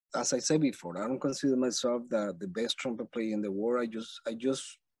as I said before, I don't consider myself the best trumpet player in the world. I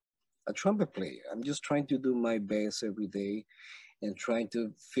just a trumpet player. I'm just trying to do my best every day and trying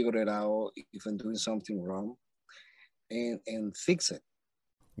to figure it out if I'm doing something wrong and fix it.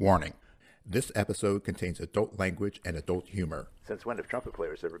 Warning. This episode contains adult language and adult humor. Since when have trumpet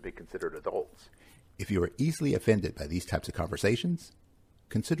players ever been considered adults? If you are easily offended by these types of conversations,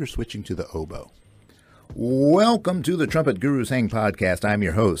 consider switching to the oboe. Welcome to the Trumpet Gurus Hang podcast. I'm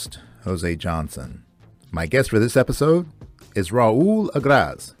your host, Jose Johnson. My guest for this episode is Raul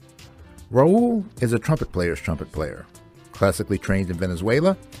Agraz. Raul is a trumpet player's trumpet player. Classically trained in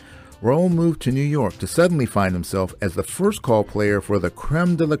Venezuela, Raul moved to New York to suddenly find himself as the first call player for the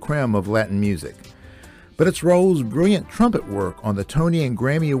creme de la creme of Latin music. But it's Raul's brilliant trumpet work on the Tony and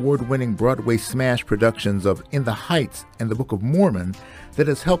Grammy Award-winning Broadway smash productions of In the Heights and The Book of Mormon that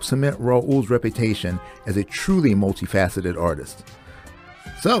has helped cement Raul's reputation as a truly multifaceted artist.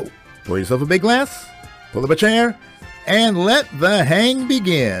 So, pour yourself a big glass, pull up a chair, and let the hang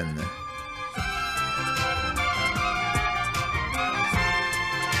begin.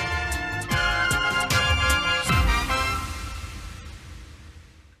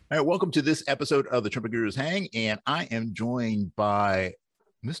 All right, welcome to this episode of the Trumpet Gurus Hang, and I am joined by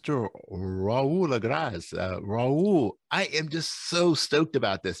Mr. Raul Agraz. Raul, I am just so stoked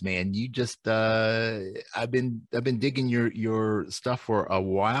about this, man. You just, I've been digging your stuff for a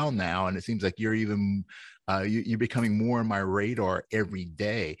while now, and it seems like you're even, you're becoming more on my radar every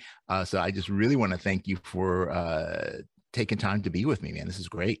day. So I just really want to thank you for taking time to be with me, man. This is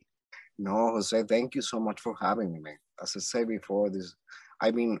great. No, Jose, thank you so much for having me, man. As I said before,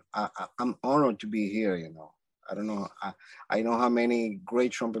 I'm honored to be here, you know. I don't know. I know how many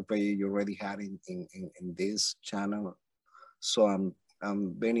great trumpet players you already had in this channel. So I'm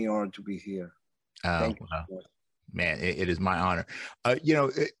very honored to be here. Thank you. Man, it is my honor. I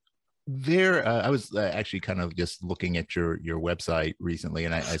was actually kind of just looking at your website recently,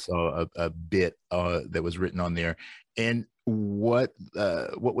 and I saw a bit that was written on there, and what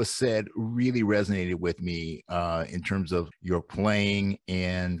was said really resonated with me in terms of your playing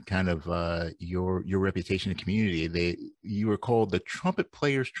and kind of your reputation in the community. You were called the trumpet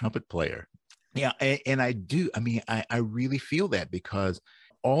player's trumpet player. Yeah, and I do. I mean, I really feel that because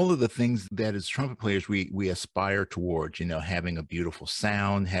all of the things that as trumpet players we aspire towards, you know, having a beautiful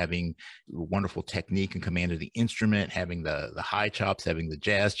sound, having wonderful technique and command of the instrument, having the high chops, having the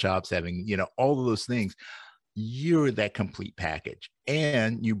jazz chops, having, you know, all of those things. You're that complete package,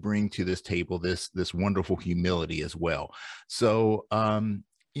 and you bring to this table this wonderful humility as well. So,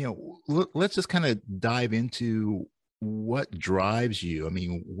 let's just kind of dive into what drives you. I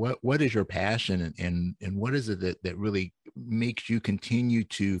mean, what is your passion, and what is it that really makes you continue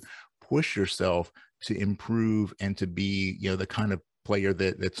to push yourself to improve and to be, you know, the kind of player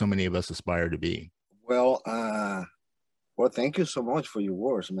that so many of us aspire to be? Well, thank you so much for your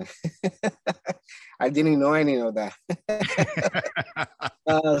words, man. I didn't know any of that.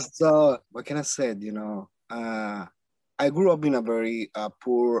 So what can I say? You know, I grew up in a very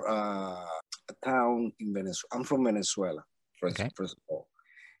poor town in Venezuela. I'm from Venezuela, first of all,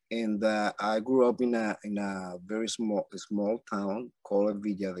 and I grew up in a very small town called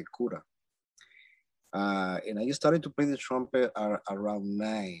Villa de Cura. And I started to play the trumpet around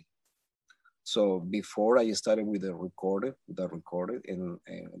 9. So before I started with the recorded, and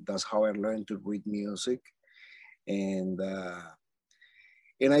that's how I learned to read music. And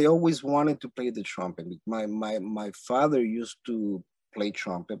I always wanted to play the trumpet. My father used to play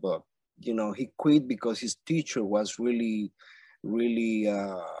trumpet, but you know, he quit because his teacher was really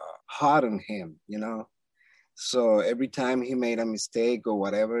hard on him, you know. So every time he made a mistake or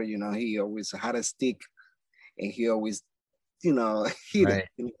whatever, you know, he always had a stick, and he always, you know, hit it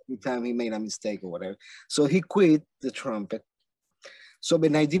every time he made a mistake or whatever. So he quit the trumpet. So,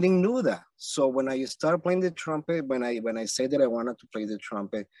 but I didn't know that. So when I started playing the trumpet, when I said that I wanted to play the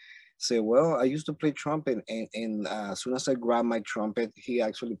trumpet, say, well, I used to play trumpet, and as soon as I grabbed my trumpet, he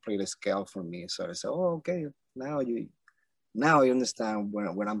actually played a scale for me. So I said, oh, okay, now you understand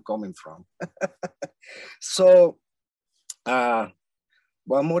where I'm coming from. So,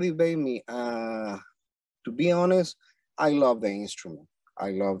 what motivated me? To be honest, I love the instrument. I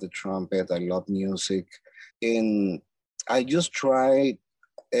love the trumpet. I love music, and I just try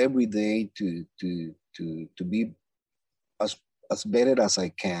every day to be as better as I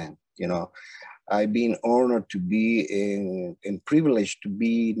can. You know, I've been honored to be and privileged to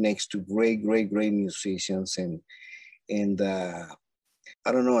be next to great musicians, and I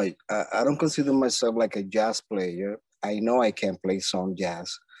don't know. I don't consider myself like a jazz player. I know I can play some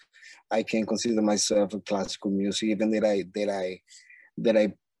jazz. I can consider myself a classical music, even that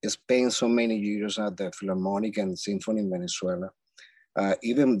I spent so many years at the Philharmonic and Symphony in Venezuela.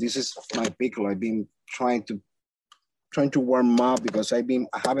 Even this is my piccolo. I've been trying to warm up because I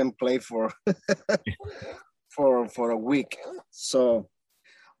haven't played for for a week. So,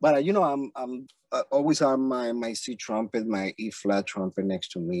 but I'm always have my C trumpet, my E flat trumpet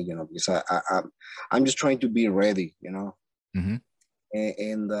next to me, because I'm just trying to be ready, Mm-hmm.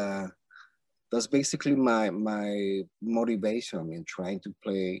 and that's basically my motivation. I mean, trying to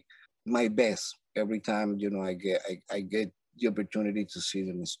play my best every time, I get the opportunity to sit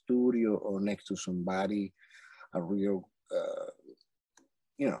in the studio or next to somebody, a real,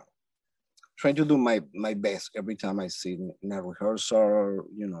 trying to do my best every time I sit in a rehearsal,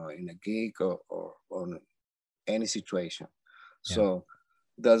 in a gig or any situation. Yeah. So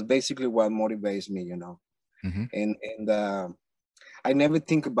that's basically what motivates me, Mm-hmm. And I never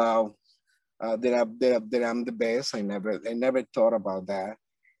think about that I'm the best. I never thought about that.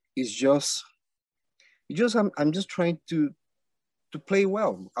 I'm just trying to play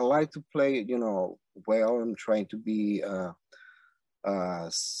well. I like to play, well. I'm trying to be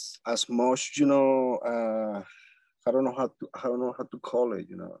as much, I don't know how to call it,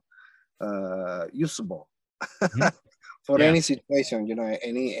 usable Mm-hmm. for Yeah. any situation,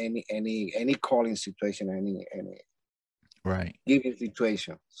 any calling situation, any Right. giving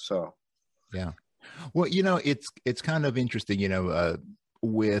situation. So Yeah. Well, it's kind of interesting,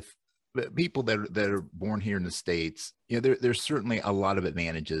 with people that are born here in the States, there's certainly a lot of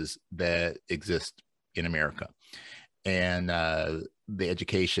advantages that exist in America. And the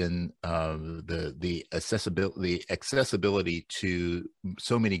education, the accessibility to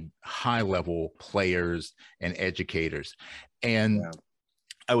so many high level players and educators. And yeah.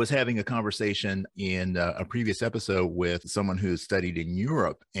 I was having a conversation in a previous episode with someone who studied in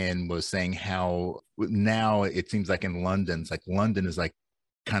Europe and was saying how now it seems like in London, it's like London is like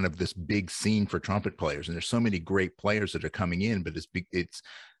kind of this big scene for trumpet players, and there's so many great players that are coming in, but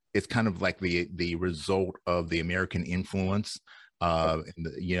it's kind of like the result of the American influence,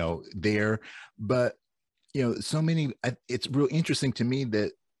 there. But so many. It's real interesting to me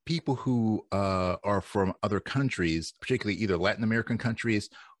that people who are from other countries, particularly either Latin American countries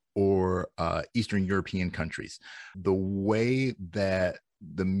or Eastern European countries, the way that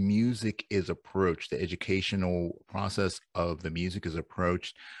the music is approached, the educational process of the music is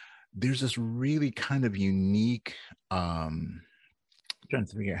approached, there's this really kind of unique, I'm trying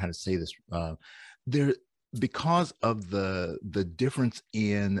to figure out how to say this, there, because of the difference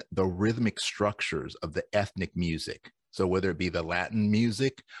in the rhythmic structures of the ethnic music. So whether it be the Latin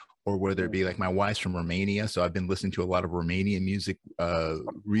music or whether it be, like, my wife's from Romania, so I've been listening to a lot of Romanian music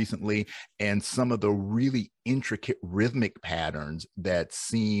recently, and some of the really intricate rhythmic patterns that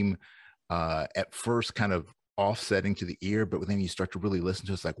seem at first kind of offsetting to the ear, but then you start to really listen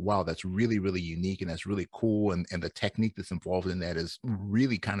to it, it's like, wow, that's really, really unique, and that's really cool, and the technique that's involved in that is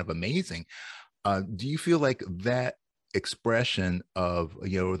really kind of amazing. Do you feel like that expression of,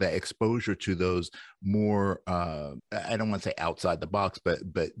 that exposure to those more, I don't want to say outside the box, but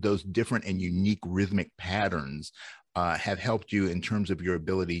those different and unique rhythmic patterns have helped you in terms of your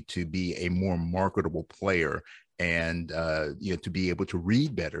ability to be a more marketable player, and to be able to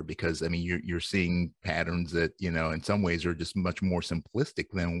read better? Because I mean, you're seeing patterns that, in some ways are just much more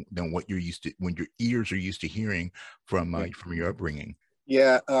simplistic than what you're used to, when your ears are used to hearing from your upbringing.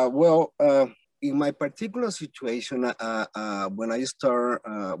 Yeah, in my particular situation, when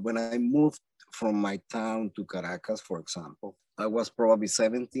I moved from my town to Caracas, for example, I was probably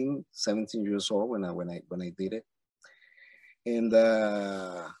 17 years old when I did it, and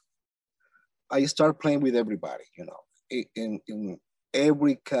I started playing with everybody, in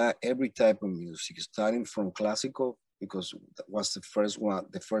every type of music, starting from classical, because that was the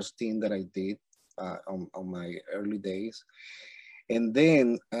first thing that I did on my early days. And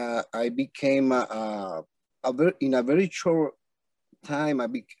then I became in a very short time. I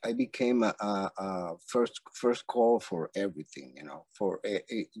became a first call for everything, for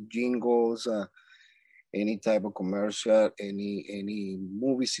jingles, any type of commercial, any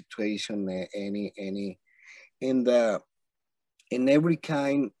movie situation, any in every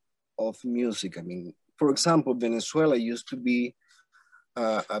kind of music. I mean, for example, Venezuela used to be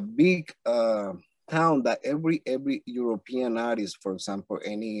a big town that every European artist, for example,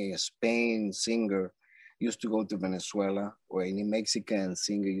 any Spain singer used to go to Venezuela, or any Mexican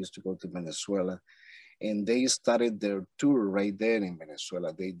singer used to go to Venezuela. And they started their tour right there in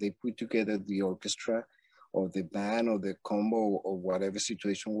Venezuela. They put together the orchestra or the band or the combo or whatever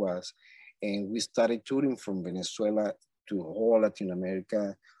situation was. And we started touring from Venezuela to whole Latin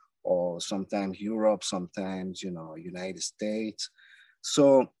America, or sometimes Europe, sometimes, United States.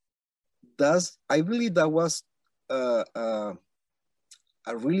 So I believe that was a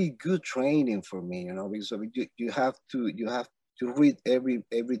really good training for me, you know, because you have to read every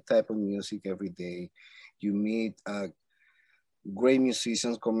type of music every day. You meet great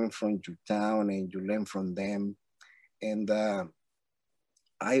musicians coming from your town, and you learn from them. And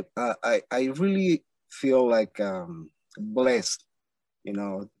I really feel like blessed, you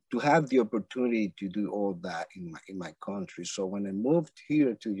know, to have the opportunity to do all that in my country. So when I moved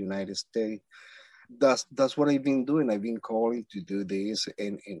here to the United States, that's what I've been doing. I've been calling to do this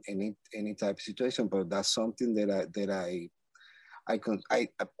in any type of situation, but that's something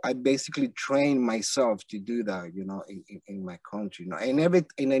I basically trained myself to do that, you know, in my country. You know, I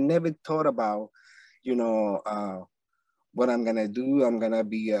never thought about, you know, what I'm gonna do. I'm gonna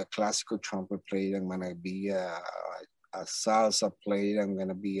be a classical trumpet player. I'm gonna be a salsa player. I'm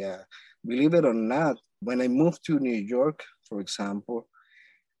gonna be believe it or not, when I moved to New York, for example,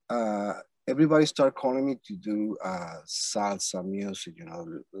 uh, everybody started calling me to do salsa music, you know,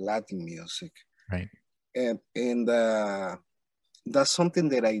 Latin music. Right. And that's something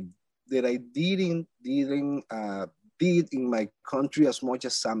that I didn't did in my country as much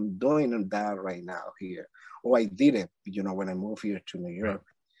as I'm doing that right now here. Or I did it, you know, when I moved here to New York. Right.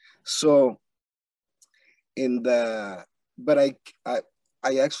 So but I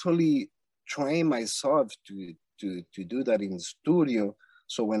actually trained myself to do that in the studio.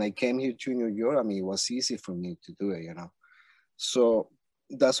 So when I came here to New York, I mean, it was easy for me to do it, you know. So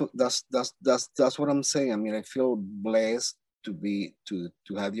that's what I'm saying. I mean, I feel blessed to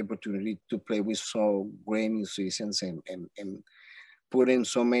have the opportunity to play with so great musicians and put in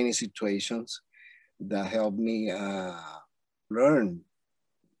so many situations that help me learn,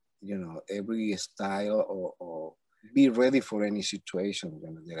 you know, every style or be ready for any situation, you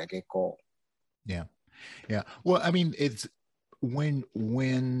know, that I get called. Yeah. Yeah. Well, I mean, it's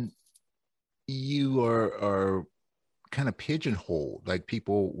when you are kind of pigeonholed, like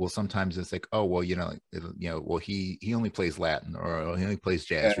people will sometimes it's like, oh, well, well, he only plays Latin, or he only plays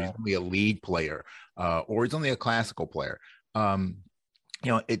jazz, or he's only a lead player, or he's only a classical player.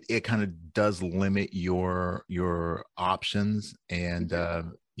 You know, it kind of does limit your options. And I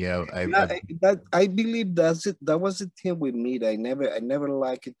believe that's it. That was the thing with me. That I never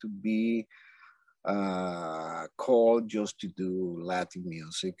like it to be called just to do Latin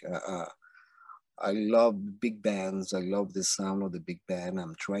music. I love big bands. I love the sound of the big band.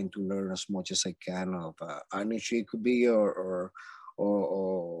 I'm trying to learn as much as I can of Arnie Jacoby or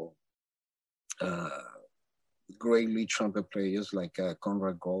great lead trumpet players like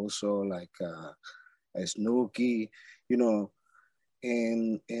Conrad Goso, like Snooky, you know,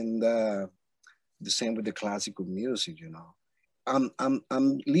 and the same with the classical music, you know. I'm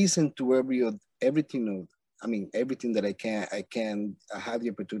listening to everything that I have the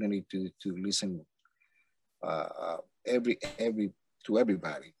opportunity to listen every to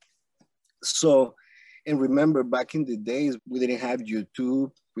everybody. So, and remember, back in the days, we didn't have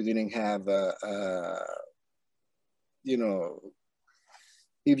YouTube, we didn't have you know,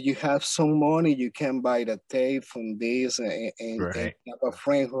 if you have some money, you can buy the tape from this and have a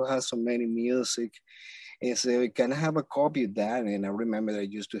friend who has so many music and say, can I have a copy of that? And I remember that I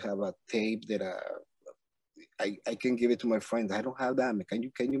used to have a tape that I can give it to my friends. I don't have that. Can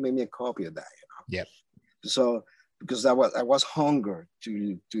you make me a copy of that? You know? Yep. So because I was hunger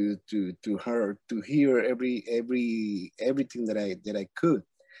to hear everything that I could.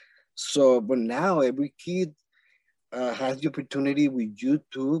 So, but now every kid has the opportunity with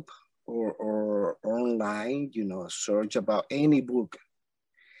YouTube or online, you know, search about any book,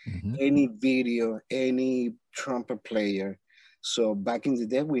 any video, any trumpet player. So back in the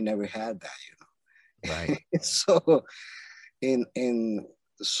day, we never had that, you know. Right. So, and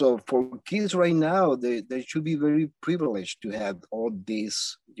so for kids right now, they should be very privileged to have all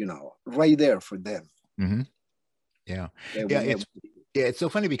this, you know, right there for them. Mm-hmm. Yeah. It's so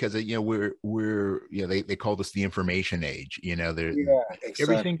funny because you know we're you know they call this the information age. You know,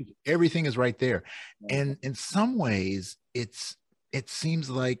 exactly. everything is right there, and in some ways it seems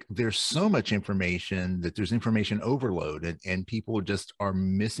like there's so much information that there's information overload, and people just are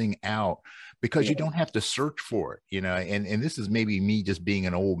missing out because you don't have to search for it. You know, and this is maybe me just being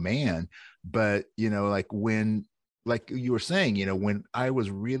an old man, but you know, like you were saying, you know, when I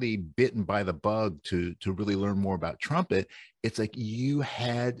was really bitten by the bug to really learn more about trumpet, it's like you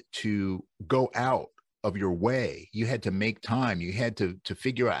had to go out of your way. You had to make time. You had to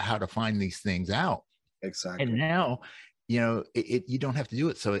figure out how to find these things out. Exactly. And now, you know, you don't have to do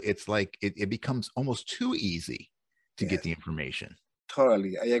it. So it's like it becomes almost too easy to get the information.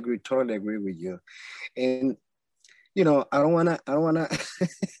 Totally. I agree. Totally agree with you. And you know, I don't wanna I don't wanna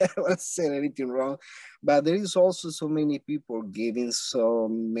say anything wrong, but there is also so many people giving so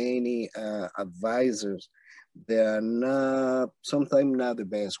many advisors. They are not sometimes not the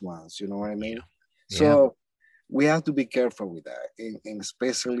best ones. You know what I mean? Yeah. Yeah. So we have to be careful with that, and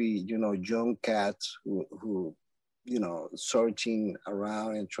especially young cats who searching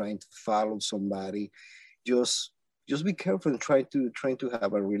around and trying to follow somebody. Just just be careful and trying to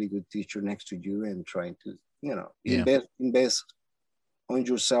have a really good teacher next to you and trying to Yeah. invest on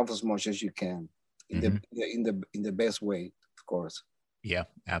yourself as much as you can in Mm-hmm. the best way, of course. Yeah,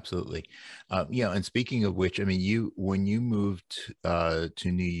 absolutely. Yeah, and speaking of which, I mean, when you moved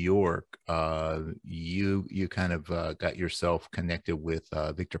to New York, you kind of got yourself connected with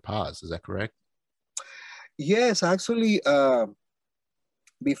Victor Paz. Is that correct? Yes, actually,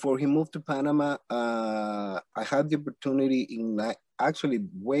 before he moved to Panama, I had the opportunity actually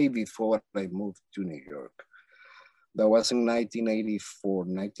way before I moved to New York. That was in 1984,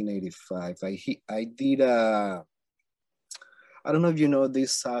 1985. I did I don't know if you know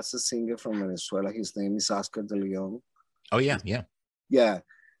this salsa singer from Venezuela. His name is Oscar de Leon. Oh yeah, yeah. Yeah.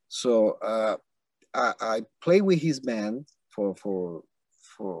 So I played with his band for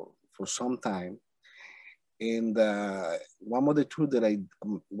some time. And one of the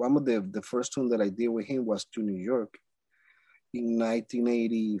first tune that I did with him was to New York in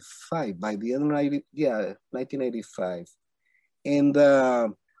 1985. By the end of 1985. And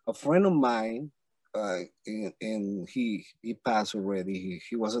a friend of mine, and he passed already.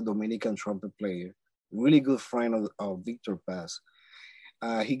 He was a Dominican trumpet player, really good friend of Victor Paz.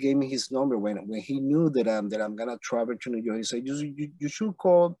 He gave me his number when he knew that I'm gonna travel to New York. He said, you should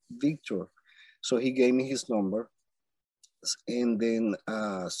call Victor. So he gave me his number. And then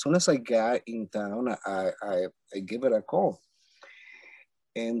as soon as I got in town, I gave it a call.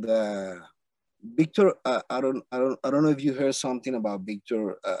 And Victor, I don't know if you heard something about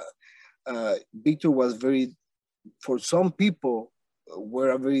Victor. Victor was for some people, were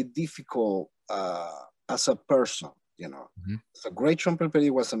a very difficult as a person. Mm-hmm. It's a great trumpet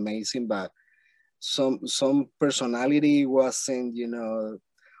player, was amazing, but some personality wasn't,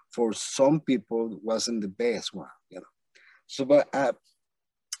 for some people wasn't the best one. So, but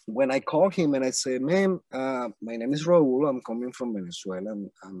when I called him and I said, "Man, my name is Raul. I'm coming from Venezuela.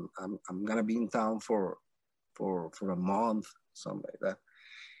 I'm gonna be in town for a month, something like that."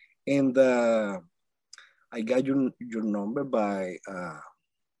 And I got your number by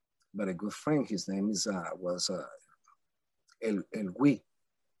a good friend. His name was El Gui.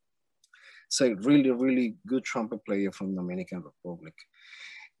 It's a really really good trumpet player from Dominican Republic.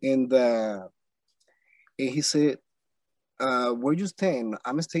 And he said, where you staying?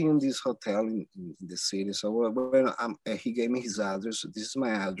 I'm staying in this hotel in the city. So he gave me his address. This is my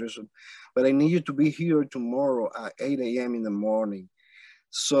address, but I need you to be here tomorrow at 8 a.m. in the morning.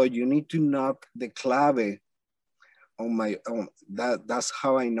 So you need to knock the clave on my own. That's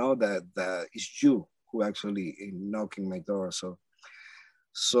how I know that it's you who actually knocking my door.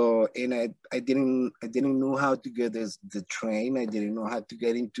 So and I didn't know how to get the train. I didn't know how to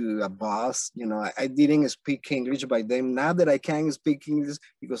get into a bus. I didn't speak English by then. Now that I can speak English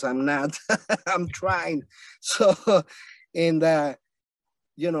because I'm not, I'm trying. So and I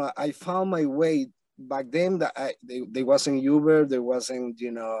found my way. Back then that there wasn't Uber, there wasn't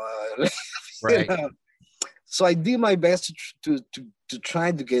Right. So I did my best to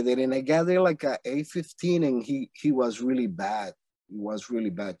try to get it, and I got there like at 8:15, and he was really bad. It was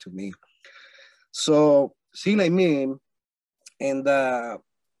really bad to me. So see what I mean? And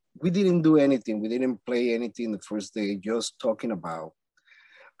we didn't do anything. We didn't play anything the first day, just talking about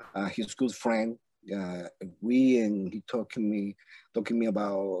his good friend. And he talking me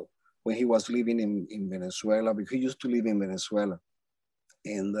about when he was living in Venezuela, because he used to live in Venezuela.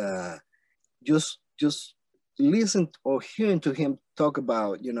 And just listen or hearing to him talk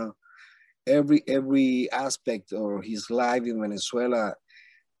about, every aspect of his life in Venezuela.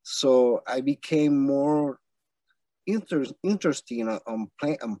 So I became more interesting on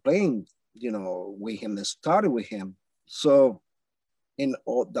playing, with him, and started with him. So in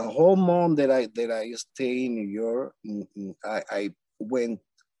the whole month that I stayed in New York, I went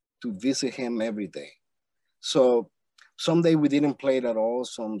to visit him every day. So some day we didn't play it at all.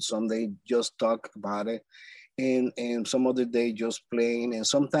 Some day just talk about it, and some other day just playing, and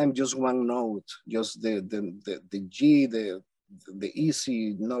sometimes just one note, just the G, the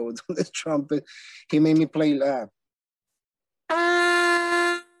easy note on the trumpet. He made me play that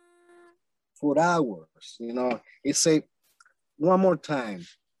for hours. He said one more time,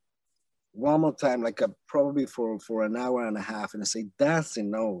 like probably for an hour and a half, and I say that's the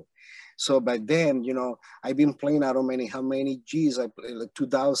note. So by then, you know, I've been playing, I don't know how many G's I played, like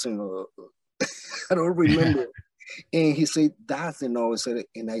 2000 or I don't remember. And he said, that's, you know, said,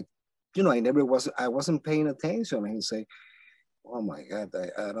 and I, you know, I wasn't paying attention. And he said, oh my God,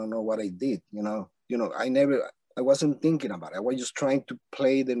 I don't know what I did, you know, I wasn't thinking about it. I was just trying to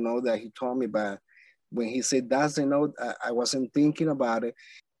play the note that he told me, but when he said that's the note, I wasn't thinking about it.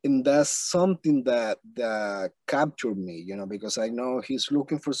 And that's something that captured me, you know, because I know he's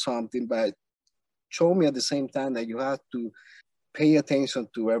looking for something, but show me at the same time that you have to pay attention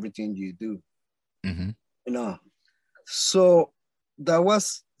to everything you do, you know. So that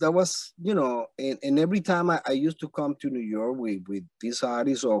was, you know, and every time I used to come to New York with these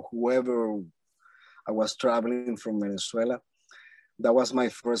artists or whoever I was traveling from Venezuela, that was my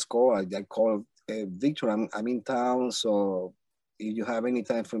first call. I called Victor, I'm in town, so if you have any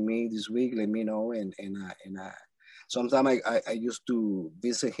time for me this week, let me know. And sometimes I used to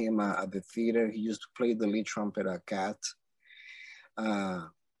visit him at the theater. He used to play the lead trumpet at Cat.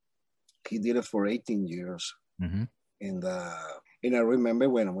 He did it for 18 years. And I remember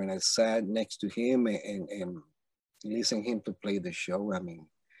when I sat next to him and listened him to play the show. I mean,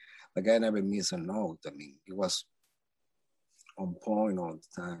 the guy never missed a note. I mean, it was on point all the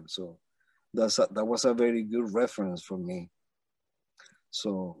time. So that was a very good reference for me.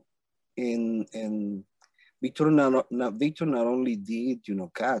 So and Victor not only did, you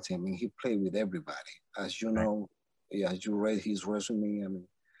know, Cat, I mean, he played with everybody. As you know, yeah, as you read his resume, I mean,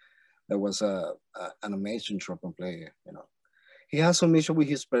 that was an amazing trumpet player, you know. He has some issue with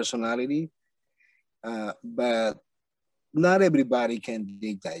his personality, but not everybody can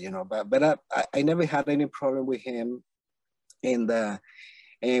dig that, you know. But I never had any problem with him, and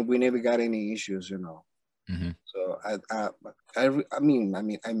we never got any issues, you know. So I mean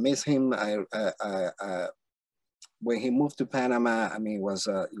I miss him. When he moved to Panama, I mean, it was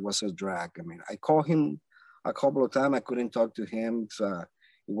a drag. I mean, I called him a couple of times. I couldn't talk to him. So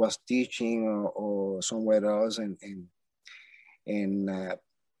he was teaching or somewhere else, and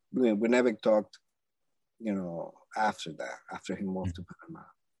we never talked, you know, after that, after he moved to Panama.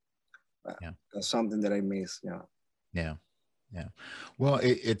 But that's something that I miss, you know. Yeah. Well,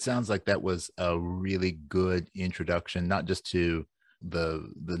 it sounds like that was a really good introduction, not just to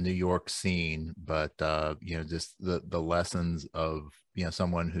the New York scene, but you know, just the lessons of, you know,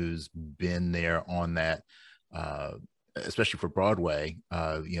 someone who's been there on that, especially for Broadway,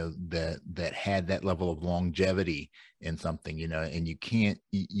 you know, that had that level of longevity in something, you know, and you can't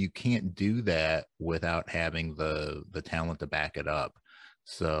do that without having the talent to back it up.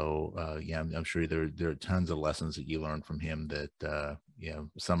 So yeah, I'm sure there are tons of lessons that you learned from him that you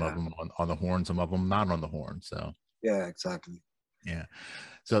know, some of them on the horn, some of them not on the horn. So yeah, exactly. Yeah.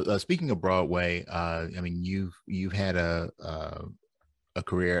 So speaking of Broadway, I mean, you've had a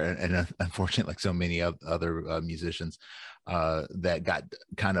career, and unfortunately, like so many other musicians, that got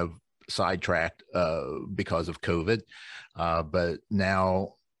kind of sidetracked because of COVID. But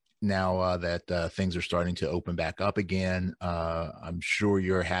now that things are starting to open back up again, I'm sure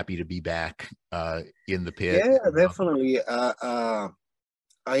you're happy to be back in the pit. Yeah, definitely.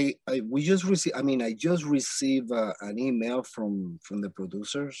 I just received an email from the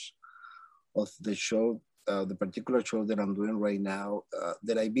producers of the show, the particular show that I'm doing right now,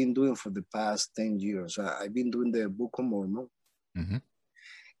 that I've been doing for the past 10 years. I've been doing the Book of Mormon.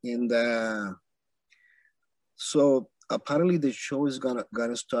 And so apparently the show is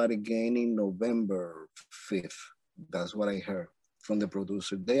gonna start again in November 5th. That's what I heard from the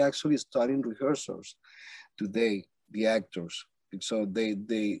producer. They actually starting rehearsals today, the actors. So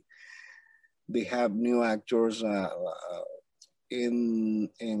they have new actors in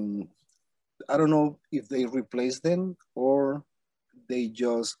I don't know if they replace them or they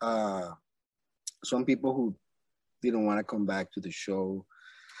just some people who didn't want to come back to the show,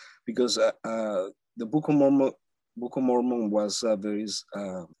 because the Book of Mormon was very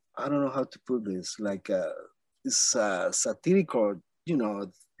I don't know how to put this, like it's satirical, you know,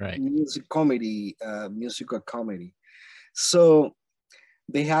 musical comedy. So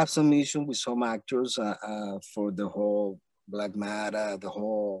they have some issue with some actors for the whole Black Matter, the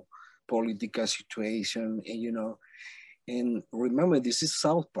whole political situation, and you know. And remember, this is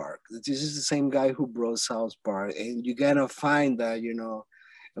South Park. This is the same guy who brought South Park, and you gotta find that, you know,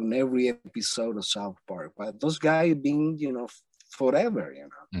 on every episode of South Park. But those guys been, you know, forever, you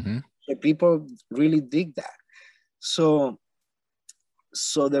know. So people really dig that. So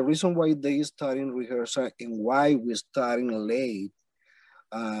the reason why they starting rehearsal and why we're starting late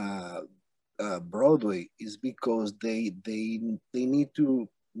Broadway is because they need to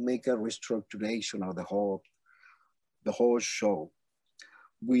make a restructuration of the whole show.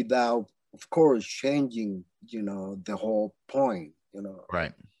 without, of course, changing, the whole point,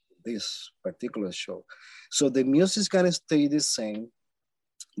 Right. this particular show. So the music's gonna stay the same,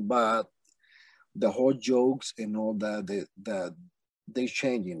 but the whole jokes and all that, they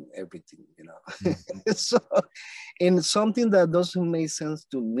changing everything, Mhm. so, and something that doesn't make sense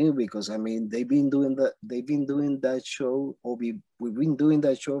to me, because I mean they've been doing that show, or we've been doing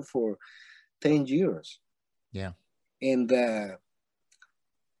that show for 10 years, Yeah. and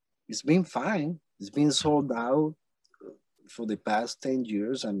it's been fine. It's been sold out for the past 10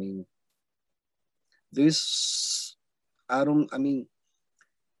 years. I mean, this, I mean,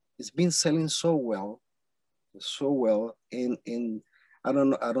 it's been selling so well, and I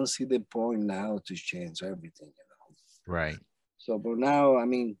don't see the point now to change everything. Right. So, but now, I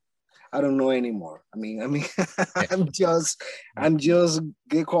mean, I don't know anymore. I mean, Yeah. I'm just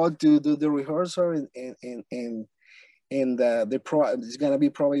get called to do the rehearsal, and it's gonna be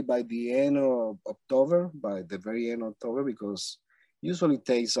probably by the end of October, by the very end of October, because usually it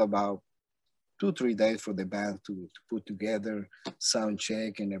takes about 2-3 days for the band to put together, sound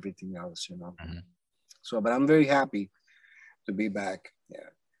check, and everything else. Mhm. So, but I'm very happy to be back. Yeah.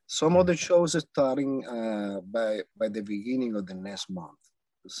 Some of Yeah. the shows are starting by the beginning of the next month.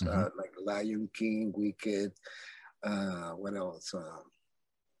 Mhm. Like Lion King, Wicked. What else?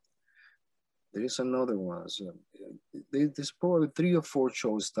 There is another one. So, there's probably 3 or 4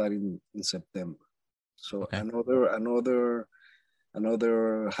 shows starting in September. So Okay. another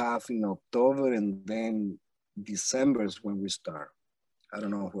half in October, and then December is when we start. I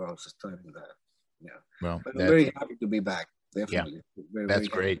don't know who else is starting that. Yeah, Well, but I'm that's, very happy to be back. yeah, Definitely, very that's very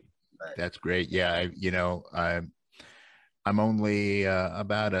happy great. to be back. That's great. Yeah. I'm only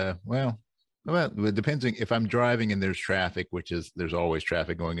about well, it depends on if I'm driving and there's traffic, which is there's always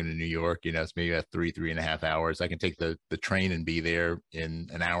traffic going into New York. It's maybe at 3.5 hours. I can take the train and be there in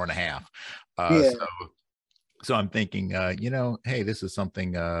an hour and a half. Yeah, So I'm thinking, hey, this is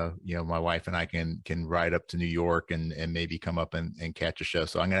something, my wife and I can ride up to New York and maybe come up and catch a show.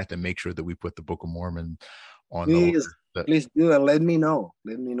 So I'm gonna have to make sure that we put the Book of Mormon on the list. please, please do, and let me know.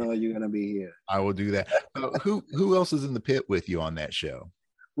 Let me know you're gonna be here. I will do that. Who else is in the pit with you on that show?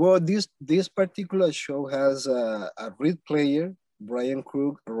 Well, this particular show has a reed player, Brian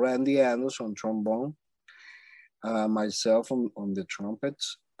Krug, Randy Andrews on trombone, myself on the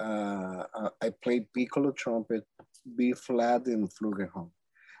trumpets. I play piccolo trumpet, B flat, and flugelhorn.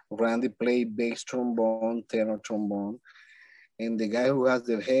 Randy played bass trombone, tenor trombone, and the guy who has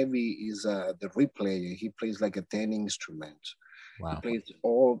the heavy is the reed player. He plays like a 10 instrument. He Wow. plays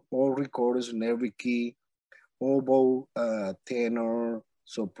all recorders in every key: oboe, tenor,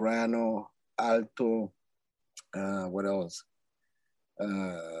 soprano, alto. What else?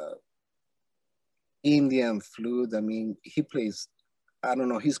 Uh, Indian flute. I mean, he plays. I don't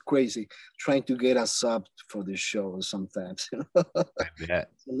know. He's crazy trying to get us up for the show sometimes. I bet.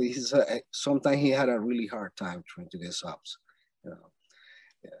 Sometimes he had a really hard time trying to get subs. You know.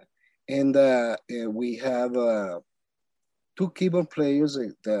 Yeah. And we have 2 keyboard players.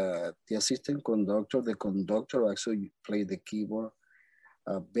 The assistant conductor, the conductor actually play the keyboard,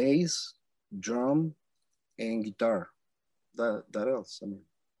 bass, drum, and guitar. That else. I mean,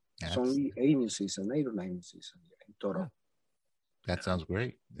 it's That's only 8 or 9 musicians in total. that sounds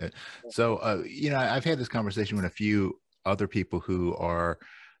great. So, I've had this conversation with a few other people who are,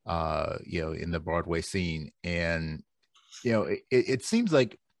 in the Broadway scene, and it seems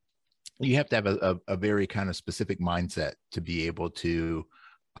like you have to have a very kind of specific mindset to be able to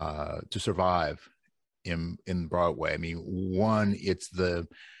survive in Broadway. I mean, one, it's the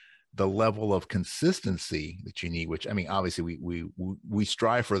level of consistency that you need, which I mean, obviously we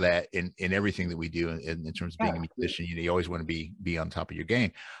strive for that in everything that we do in terms of being a musician. You always want to be on top of your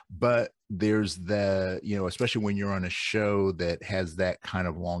game, but there's especially when you're on a show that has that kind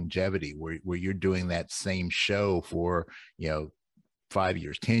of longevity where you're doing that same show for 5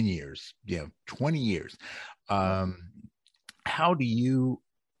 years, 10 years, 20 years. How do you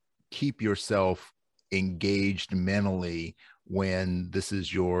keep yourself engaged mentally when this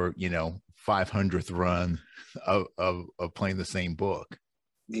is your 500th run of playing the same book?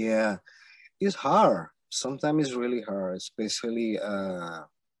 Yeah, it's hard. Sometimes it's really hard, especially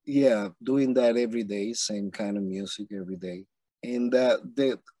doing that every day, same kind of music every day. And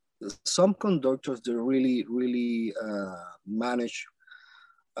some conductors, they really really manage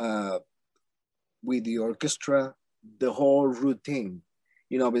uh, with the orchestra the whole routine,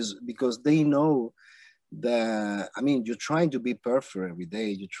 because they know that, I mean, you're trying to be perfect every day.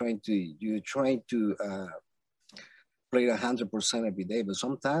 You're trying to play 100% every day. But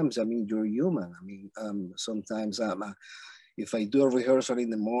sometimes, I mean, you're human. I mean, sometimes if I do a rehearsal in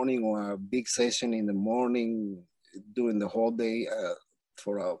the morning or a big session in the morning during the whole day,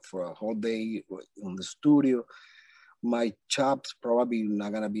 for a whole day on the studio, my chops probably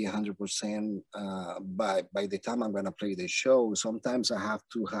not gonna be 100% by the time I'm gonna play the show. Sometimes I have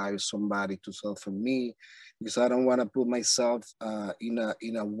to hire somebody to sell for me because I don't want to put myself in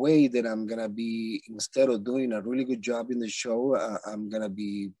a way that I'm gonna be, instead of doing a really good job in the show, I'm gonna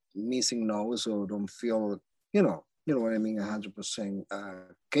be missing notes or don't feel, you know what I mean, 100%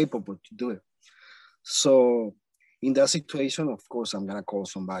 capable to do it. So in that situation, of course, I'm gonna call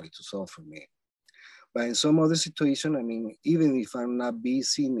somebody to sell for me. But in some other situation, I mean, even if I'm not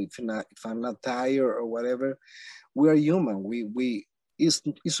busy, if I'm not tired or whatever, we are human.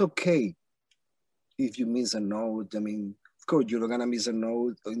 It's okay if you miss a note. I mean, of course, you're not gonna miss a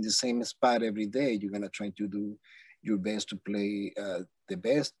note in the same spot every day. You're gonna try to do your best to play the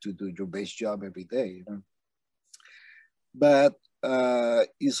best, to do your best job every day. You know? But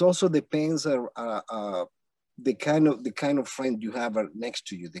it also depends the kind of friend you have next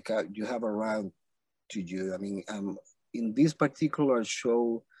to you, you have around to you. I mean, in this particular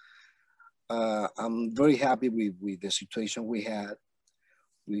show, I'm very happy with the situation we had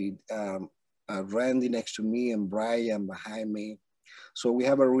with Randy next to me and Brian behind me. So we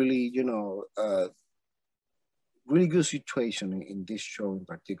have a really, really good situation in this show in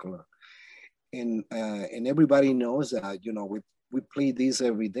particular. And everybody knows that, we play this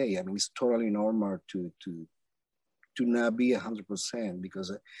every day. I mean, it's totally normal to not be 100%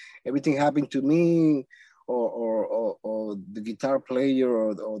 because everything happened to me or the guitar player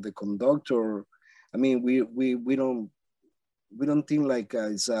or the conductor. I mean, we don't think like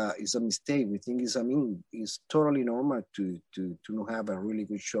it's a mistake. We think it's totally normal to not have a really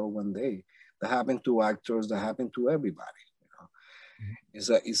good show one day. That happened to actors. That happened to everybody. Mm-hmm.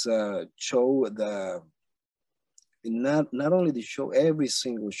 It's a show that not only the show, every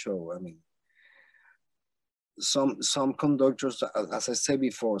single show. I mean, some conductors, as I said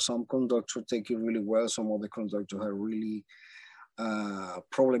before, some conductors take it really well. Some other conductors are really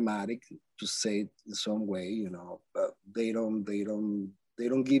problematic, to say it in some way. But they don't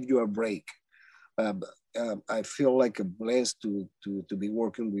give you a break. I feel like blessed to be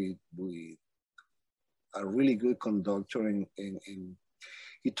working with a really good conductor, and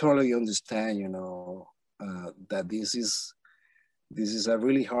he totally understand, that this is a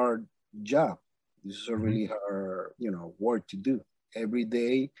really hard job. This is a really hard, work to do every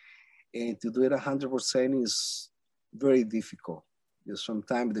day, and to do it 100% is very difficult.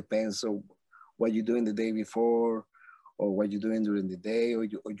 Sometimes it depends on what you're doing the day before, or what you're doing during the day, or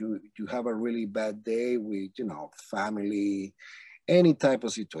you have a really bad day with, family, any type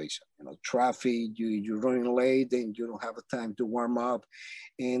of situation, traffic, you're running late and you don't have a time to warm up,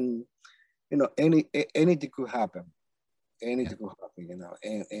 and anything could happen. Anything could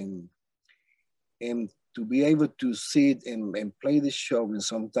happen, and to be able to sit and play the show and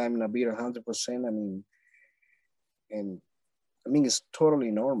sometime not be 100%, it's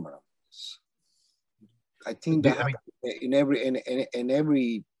totally normal. I think that in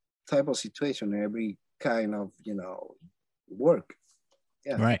every type of situation, every kind of, work.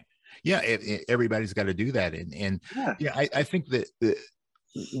 Yeah. Right. Yeah. Everybody's got to do that. And I think that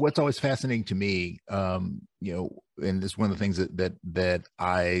what's always fascinating to me, and this is one of the things that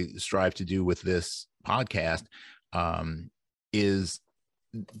I strive to do with this podcast, is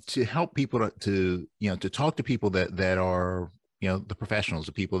to help people to talk to people that are, the professionals,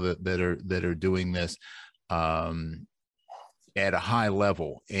 the people that are doing this at a high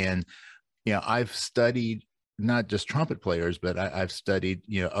level. And, I've studied not just trumpet players, but I've studied,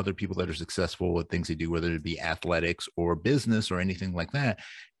 other people that are successful at things they do, whether it be athletics or business or anything like that.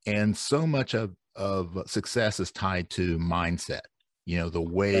 And so much of success is tied to mindset,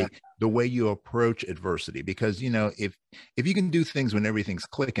 the way you approach adversity, because, if you can do things when everything's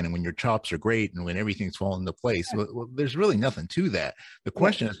clicking and when your chops are great and when everything's falling into place, well, there's really nothing to that. The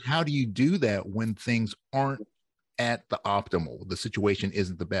question is, how do you do that when things aren't at the optimal, the situation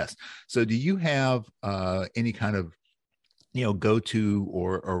isn't the best? So do you have any kind of go-to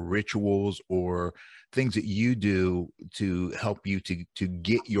or rituals or things that you do to help you to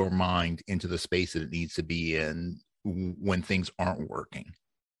get your mind into the space that it needs to be in when things aren't working?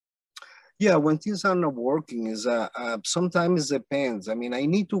 Yeah, when things are not working, is sometimes it depends. I mean, I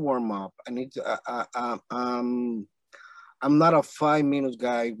need to warm up. I need to I'm not a 5 minute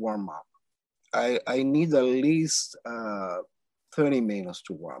guy warm up. I need at least 30 minutes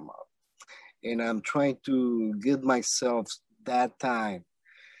to warm up. And I'm trying to give myself that time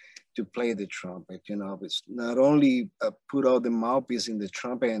to play the trumpet. It's not only put all the mouthpiece in the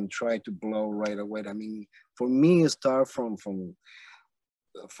trumpet and try to blow right away. I mean, for me, it start from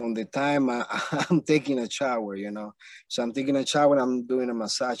the time I'm taking a shower, you know. So I'm taking a shower, I'm doing a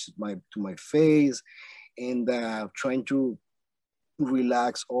massage to my face, and trying to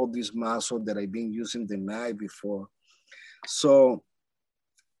relax all these muscles that I've been using the night before. So,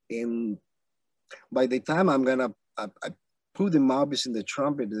 in by the time I put the mouthpiece in the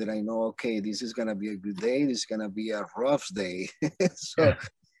trumpet, that I know, okay, this is gonna be a good day. This is gonna be a rough day.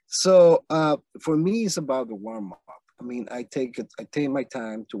 So for me, it's about the warm up. I mean, I take my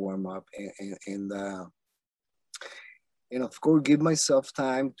time to warm up, and of course, give myself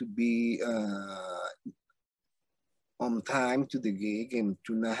time to be on time to the gig and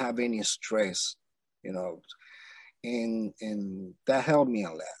to not have any stress, you know, and that helped me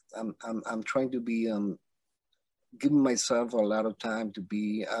a lot. I'm trying to be giving myself a lot of time to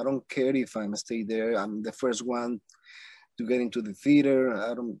be. I don't care if I'm stay there. I'm the first one to get into the theater.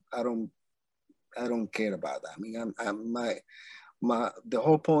 I don't care about that. I mean, the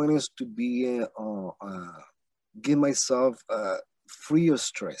whole point is to be give myself free of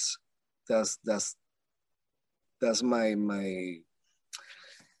stress. That's my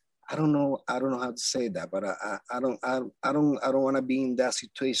I don't know how to say that, but I don't want to be in that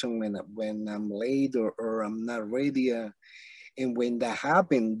situation when I'm late or I'm not ready, and when that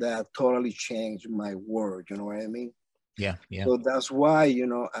happened, that totally changed my world. You know what I mean? Yeah, yeah. So that's why, you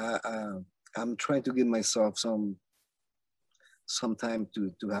know, I'm trying to give myself some time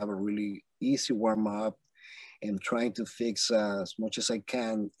to have a really easy warm up, and trying to fix as much as I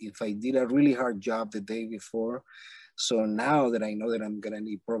can if I did a really hard job the day before. So now that I know that I'm gonna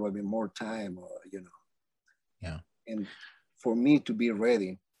need probably more time, or you know, yeah, and for me to be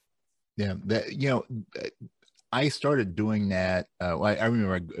ready. Yeah, that, you know, I started doing that. I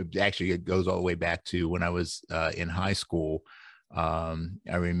remember, actually, it goes all the way back to when I was in high school. I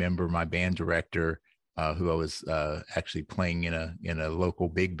remember my band director, who I was actually playing in a local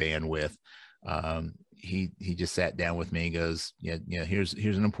big band with. He just sat down with me and goes, yeah, here's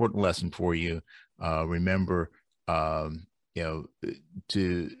an important lesson for you. Remember, you know,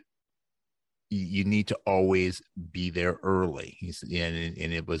 you need to always be there early. He said, yeah,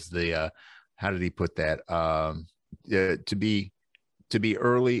 and it was the how did he put that? To be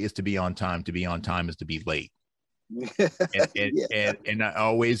early is to be on time. To be on time is to be late. And I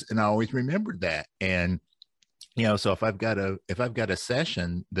always remembered that. And you know, so if I've got a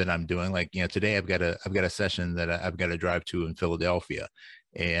session that I'm doing, like, you know, today I've got a session that I've got to drive to in Philadelphia,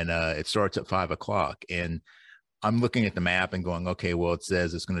 and it starts at 5:00, and I'm looking at the map and going, okay, well, it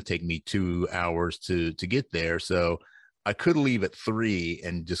says it's going to take me 2 hours to get there. So I could leave at 3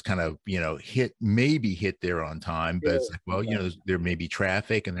 and just kind of, you know, maybe hit there on time. But it's like, well, you know, there may be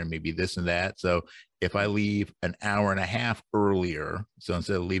traffic and there may be this and that. So if I leave an hour and a half earlier, so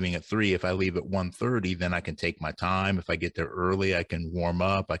instead of leaving at 3, if I leave at 1:30, then I can take my time. If I get there early, I can warm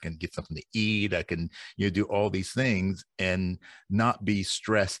up, I can get something to eat, I can, you know, do all these things and not be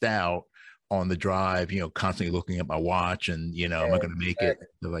stressed out on the drive, you know, constantly looking at my watch and, you know, am I going to make it,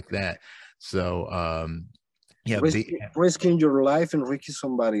 like that. So, yeah, risking your life and risking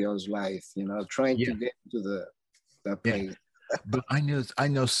somebody else's life, you know, trying to get to that place. But I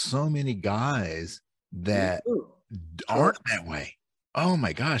know so many guys that aren't that way. Oh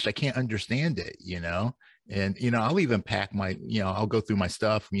my gosh, I can't understand it, you know. And you know, I'll even pack my, you know, I'll go through my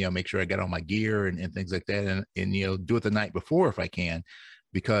stuff, you know, make sure I got all my gear and things like that, and you know, do it the night before if I can,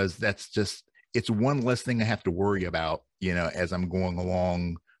 because that's just, it's one less thing I have to worry about, you know, as I'm going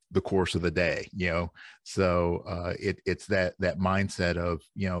along the course of the day, you know. So it's that mindset of,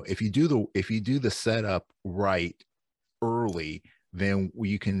 you know, if you do the setup right early, then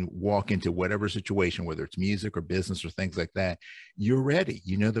you can walk into whatever situation, whether it's music or business or things like that, you're ready.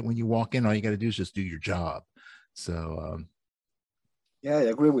 You know that when you walk in, all you got to do is just do your job. So yeah, I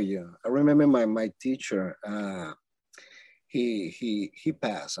agree with you. I remember my teacher, he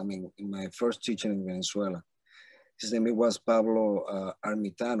passed. I mean, my first teacher in Venezuela, his name was Pablo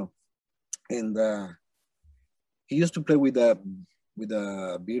Armitano, and he used to play with a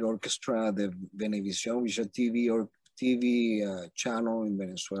big orchestra, the Venevisión, which is a TV channel in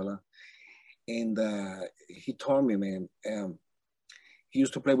Venezuela. And he told me, man, he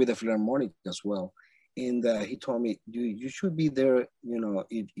used to play with the Philharmonic as well. And he told me, you should be there, you know,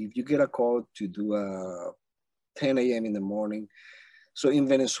 if you get a call to do 10 a.m. in the morning. So in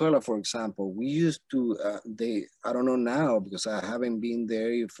Venezuela, for example, we used to, I don't know now because I haven't been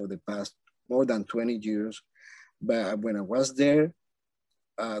there for the past more than 20 years. But when I was there,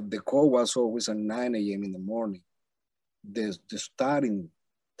 the call was always at 9 a.m. in the morning, the starting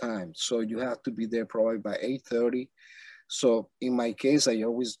time. So you have to be there probably by 8:30. So in my case, I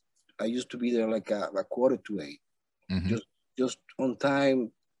always I used to be there like a quarter to 8, just on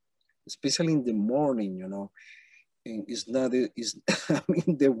time, especially in the morning, you know. And it's not, it's, I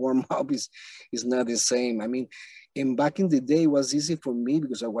mean, the warm up is not the same. I mean, and back in the day, it was easy for me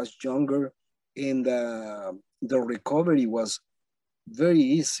because I was younger, and the recovery was very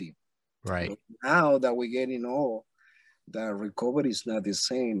easy. Right. But now that we're getting old, the recovery is not the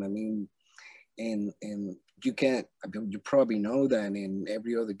same. I mean, and you can't, I mean, you probably know that, and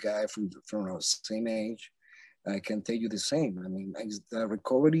every other guy from our same age, I can tell you the same. I mean, the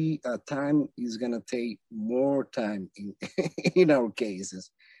recovery time is gonna take more time in in our cases,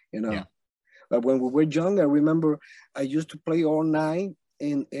 you know. Yeah. But when we were young, I remember I used to play all night,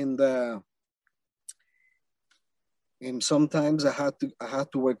 and sometimes I had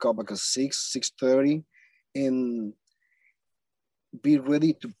to wake up like at 6:30, and be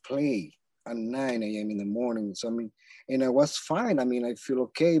ready to play at 9 a.m. in the morning. So I mean, and I was fine. I mean, I feel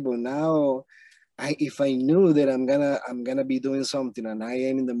okay, but now if I knew that I'm gonna be doing something at 9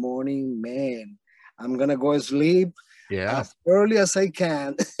 a.m. in the morning, man, I'm gonna go to sleep as early as I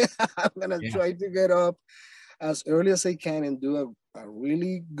can. I'm gonna try to get up as early as I can and do a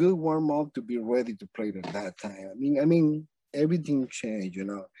really good warm up to be ready to play at that time. I mean, everything changed, you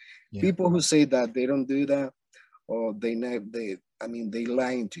know. Yeah. People who say that they don't do that, or they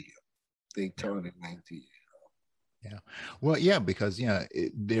lying to you. They totally lying to you. Yeah. Well, yeah, because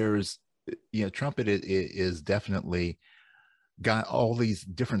there's trumpet is definitely got all these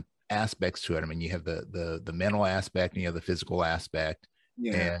different aspects to it. I mean, you have the mental aspect, and you have the physical aspect.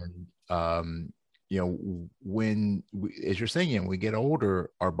 Yeah. And when as you're saying, we get older,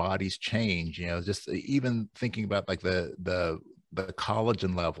 our bodies change. Just even thinking about like the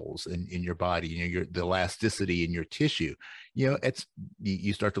collagen levels in your body, the elasticity in your tissue,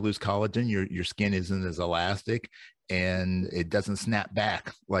 you start to lose collagen, your skin isn't as elastic, and it doesn't snap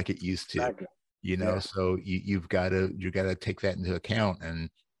back like it used to. Exactly. So you got to take that into account. And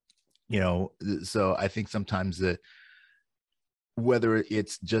so I think sometimes that whether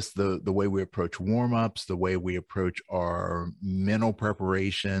it's just the way we approach warm-ups, the way we approach our mental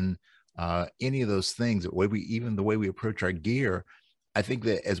preparation, any of those things, the way we approach our gear, I think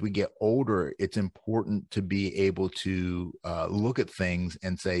that as we get older, it's important to be able to look at things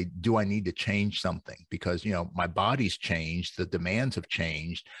and say, do I need to change something? Because, my body's changed, the demands have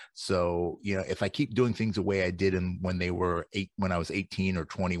changed. So, if I keep doing things the way I did when I was 18 or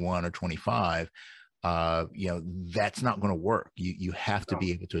 21 or 25, that's not going to work. You have to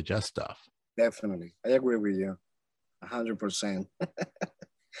be able to adjust stuff. Definitely. I agree with you 100%.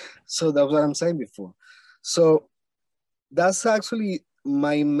 So that's what I'm saying before. So that's actually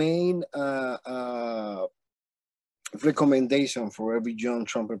my main recommendation for every young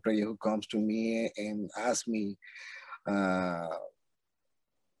trumpet player who comes to me and asks me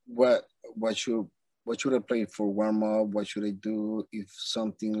what should I play for warm up? What should I do if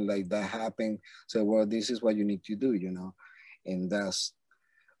something like that happens? So, well, this is what you need to do, and that's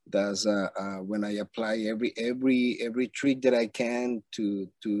when I apply every trick that I can to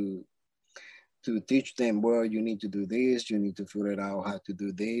teach them. Well, you need to do this. You need to figure out how to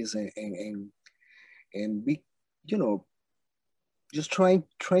do this, and be, just trying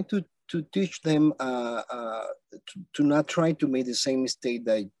to teach them to not try to make the same mistake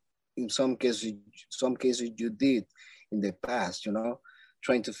that in some cases you did in the past,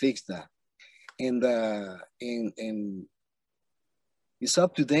 trying to fix that. And it's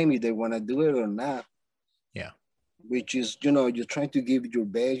up to them if they want to do it or not. Yeah. Which is, you're trying to give your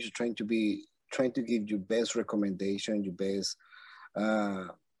best, you're trying to give your best recommendation, your best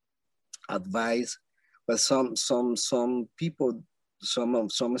advice. But some people, some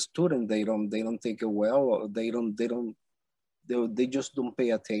students, they don't take it well, or they just don't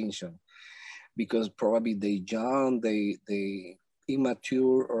pay attention because probably they young, they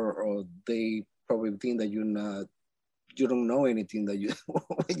immature, or they probably think that you don't know anything that you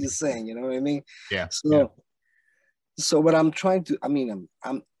what you're saying. You know what I mean? Yeah. So what I'm trying to,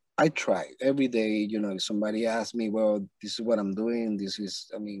 I try every day. If somebody asks me, well, this is what I'm doing.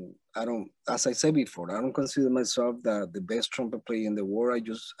 I don't, as I said before, I don't consider myself the best trumpet player in the world.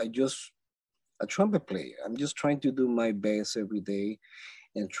 I just a trumpet player. I'm just trying to do my best every day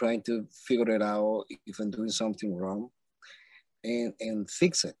and trying to figure it out if I'm doing something wrong and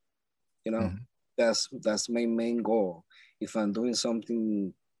fix it. Mm-hmm. That's my main goal. If I'm doing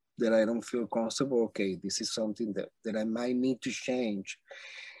something that I don't feel comfortable, okay, this is something that I might need to change.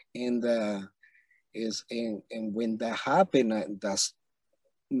 And when that happens, that's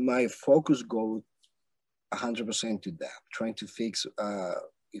my focus goes 100% to that, trying to fix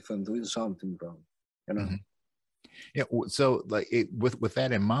if I'm doing something wrong. Mm-hmm. Yeah. So like with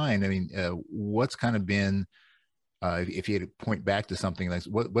that in mind, I mean, what's kind of been, if you had to point back to something like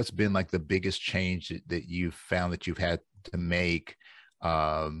what's been like the biggest change that you've found that you've had to make,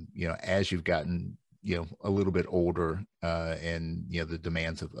 as you've gotten, a little bit older, and, the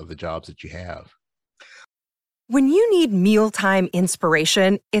demands of the jobs that you have? When you need mealtime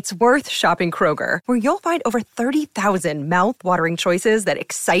inspiration, it's worth shopping Kroger, where you'll find over 30,000 mouth-watering choices that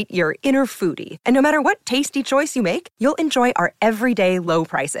excite your inner foodie. And no matter what tasty choice you make, you'll enjoy our everyday low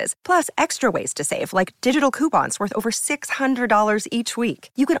prices, plus extra ways to save, like digital coupons worth over $600 each week.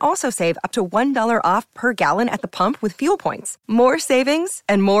 You can also save up to $1 off per gallon at the pump with fuel points. More savings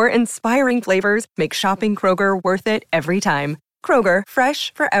and more inspiring flavors make shopping Kroger worth it every time. Kroger,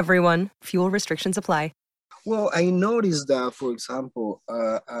 fresh for everyone. Fuel restrictions apply. Well, I noticed that, for example,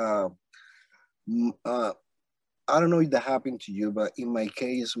 I don't know if that happened to you, but in my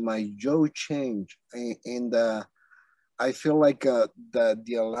case, my jaw changed, and I feel like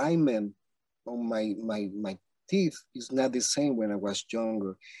the alignment on my teeth is not the same when I was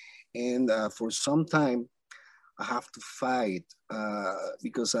younger, and for some time I have to fight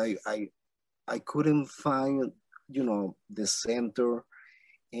because I couldn't find the center,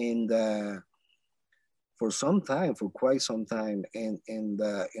 and for quite some time, and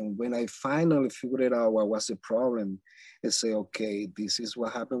when I finally figured out what was the problem, I say, okay, this is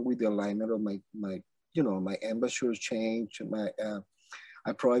what happened with the alignment of my my embouchure change.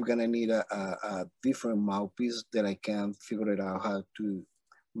 I probably gonna need a different mouthpiece that I can figure it out how to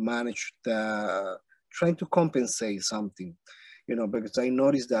manage trying to compensate something, because I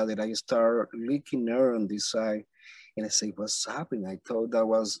noticed that I start leaking air on this side. And I say, what's happening? I thought that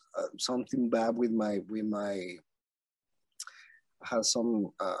was something bad with my, I had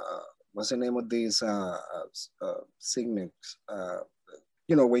some, what's the name of these signals?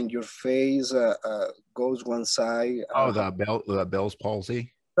 When your face goes one side. The Bell's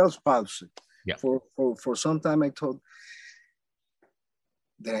palsy? Bell's palsy. Yeah. For some time I thought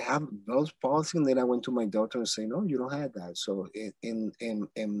that I have Bell's palsy, and then I went to my doctor and say, no, you don't have that. So in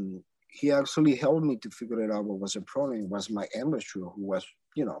he actually helped me to figure it out what was the problem. It was my embouchure, who was,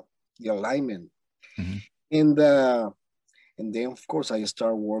 the alignment. Mm-hmm. And then of course I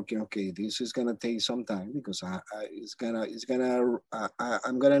start working. Okay, this is gonna take some time because I'm gonna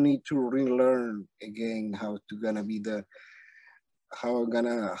need to relearn again how I'm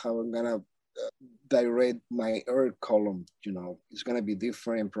gonna direct my air column. It's gonna be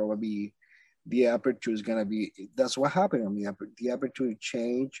different. Probably the aperture is gonna be. That's what happened. I mean, the aperture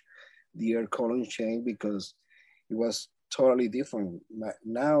changed. The air column changed because it was totally different.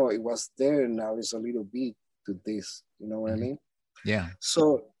 Now it was there, now it's a little bit to this, you know what I mean? Yeah.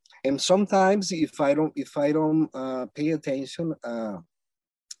 So, and sometimes if I don't pay attention,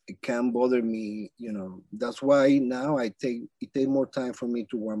 it can bother me, That's why now it take more time for me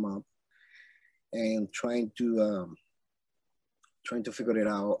to warm up and trying to figure it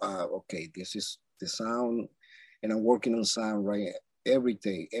out. Okay, this is the sound, and I'm working on sound every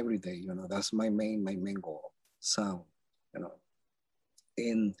day, that's my main goal, sound,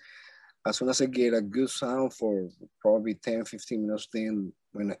 and as soon as I get a good sound for probably 10-15 minutes, then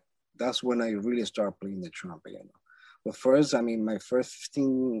that's when I really start playing the trumpet, But first, I mean, my first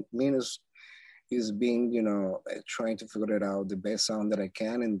 15 minutes is being, trying to figure it out the best sound that I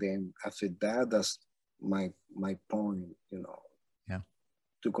can, and then after that, that's my point, yeah,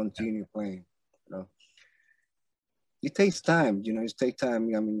 to continue playing, It takes time, it takes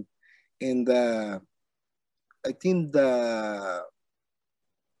time. I mean, and I think that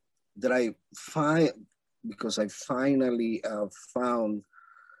I find, because I finally found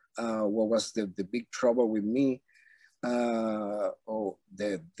what was the big trouble with me, or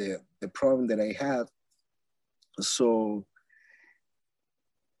the problem that I had. So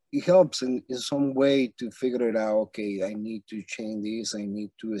it helps in some way to figure it out. Okay, I need to change this. I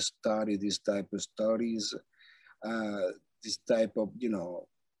need to study this type of studies. This type of,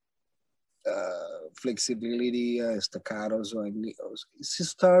 flexibility, staccato. So it's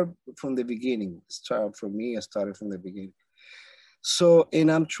start from the beginning. Start from me. I started from the beginning. So,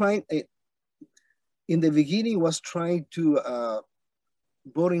 and I'm trying. In the beginning, was trying to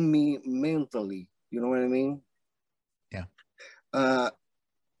boring me mentally. You know what I mean? Yeah. I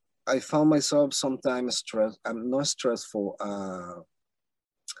found myself sometimes stressed. I'm not stressful.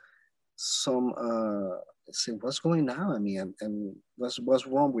 Say, what's going on? I mean, and what's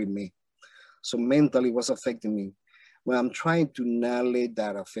wrong with me? So mentally, what's affecting me? Well, I'm trying to not let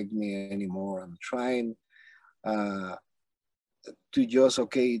that affect me anymore. I'm trying to just,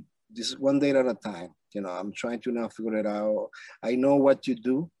 okay, this is one day at a time. I'm trying to now figure it out. I know what to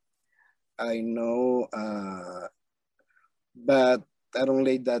do. I know but I don't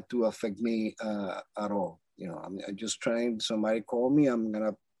let that to affect me at all. I'm just trying. Somebody call me, I'm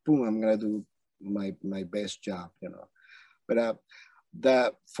gonna do my best job. But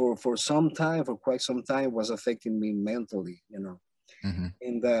that for some time, for quite some time, was affecting me mentally. Mm-hmm.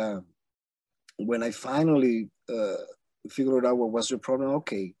 And when I finally figured out what was the problem,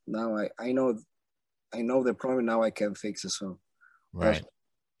 okay, now I know the problem. Now I can fix it. So right,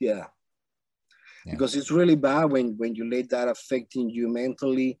 yeah. Yeah. Because it's really bad when you let that affecting you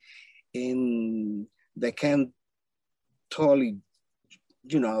mentally, and they can totally,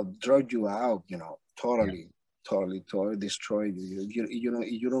 drag you out, totally destroy you.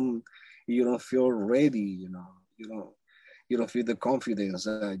 You don't feel ready, you don't feel the confidence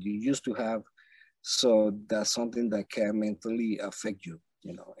that you used to have. So that's something that can mentally affect you,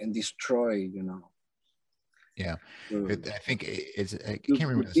 and destroy, Yeah, I think I your can't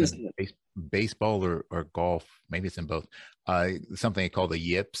remember if it's in baseball or golf. Maybe it's in both. Something called the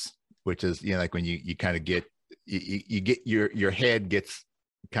yips, which is like when you kind of get you get your head gets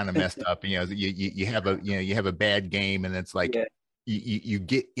kind of messed up. You have a bad game, and it's like yeah. you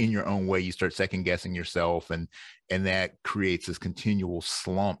get in your own way. You start second guessing yourself, and that creates this continual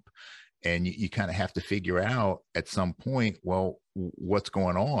slump. And you kind of have to figure out at some point, well, what's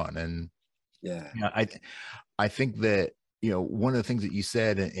going on, and yeah. I think that one of the things that you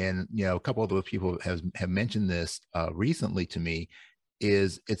said, and a couple of other people have mentioned this recently to me,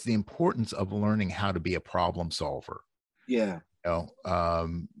 is it's the importance of learning how to be a problem solver. Yeah.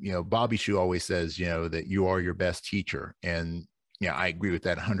 Bobby Shu always says, that you are your best teacher, and I agree with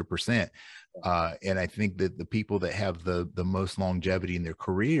that 100%. And I think that the people that have the most longevity in their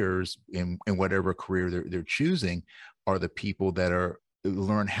careers, in whatever career they're choosing, are the people that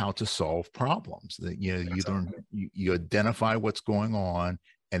learn how to solve problems. That you learn, you identify what's going on,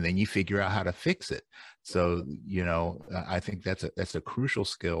 and then you figure out how to fix it. So I think that's a crucial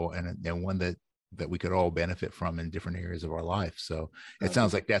skill, and one that we could all benefit from in different areas of our life. So it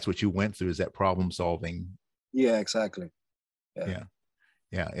sounds like that's what you went through, is that problem solving. Yeah, exactly.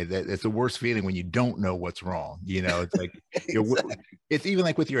 Yeah, it's the worst feeling when you don't know what's wrong. It's like exactly. It's even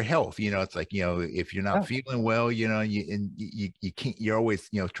like with your health. It's like if you're not feeling well, you can't. You're always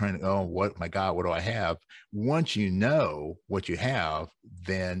trying to, oh, what, my God, what do I have? Once you know what you have,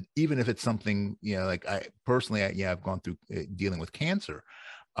 then even if it's something like I personally, I've gone through dealing with cancer.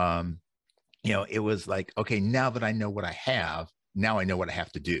 It was like, okay, now that I know what I have, now I know what I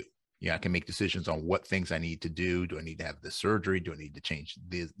have to do. I can make decisions on what things I need to do. Do I need to have this surgery? Do I need to change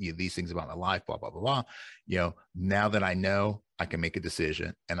these things about my life? Blah, blah, blah, blah. Now that I know, I can make a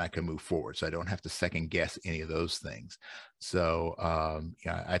decision and I can move forward. So I don't have to second guess any of those things. So,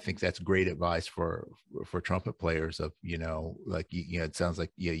 I think that's great advice for trumpet players of, like, it sounds like,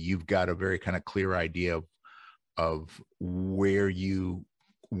 you've got a very kind of clear idea of where you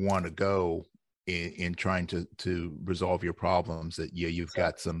want to go in trying to resolve your problems, that you've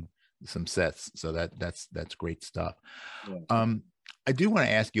got some sets. So that's great stuff. Yeah. I do want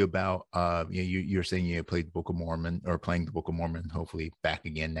to ask you about you're saying you played the Book of Mormon, or playing the Book of Mormon, hopefully back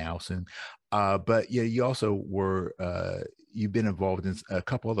again now soon. But you also were you've been involved in a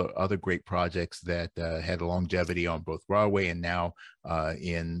couple of other great projects that had a longevity on both Broadway and now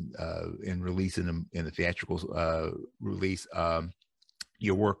in releasing them in the theatrical release.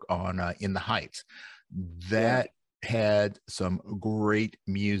 Your work on In the Heights, that had some great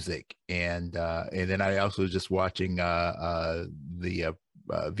music, and then I also was just watching the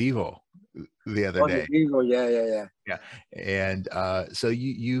Vivo the other day. Vivo, yeah. And so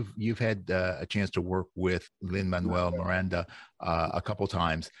you've had a chance to work with Lin-Manuel Miranda a couple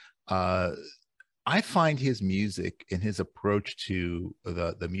times. I find his music and his approach to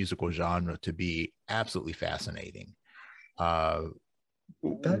the musical genre to be absolutely fascinating.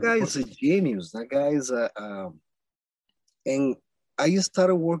 That guy is a genius. That guy is and I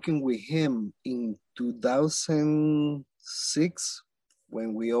started working with him in 2006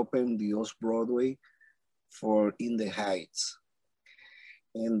 when we opened the Off Broadway for In the Heights.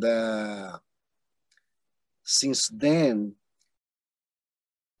 And since then,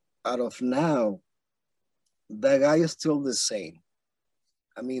 out of now, that guy is still the same.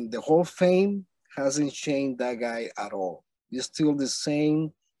 I mean, the whole fame hasn't changed that guy at all. He's still the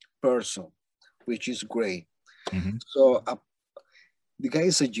same person, which is great. Mm-hmm. So the guy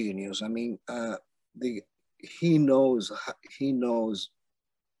is a genius. I mean, he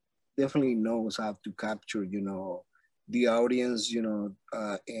definitely knows how to capture, the audience, and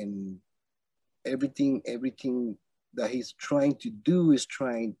everything that he's trying to do is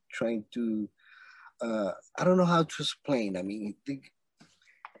trying to, I don't know how to explain. I mean,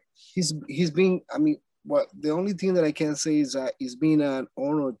 he's been, I mean, well, the only thing that I can say is that it's been an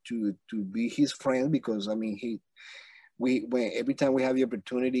honor to be his friend, because I mean when every time we have the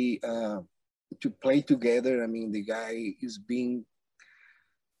opportunity to play together, I mean the guy is being,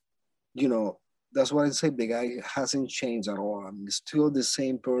 you know, that's what I say. The guy hasn't changed at all. I mean, still the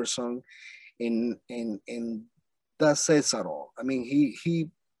same person, and that says it all. I mean,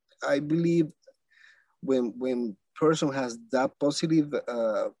 I believe when person has that positive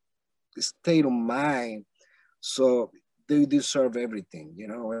state of mind, so they deserve everything. You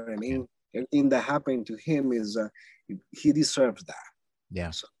know what I mean? Everything that happened to him is he deserves that.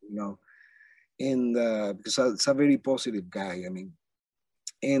 Yeah. So, you know, and because it's a very positive guy. I mean,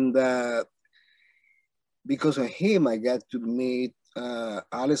 and because of him, I got to meet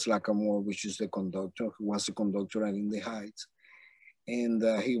Alex Lackamore, which is the conductor, who was the conductor at In the Heights, and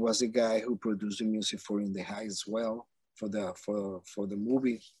he was the guy who produced the music for In the Heights as well for the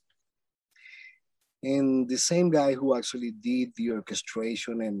movie. And the same guy who actually did the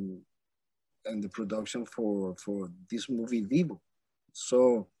orchestration and the production for this movie Vivo.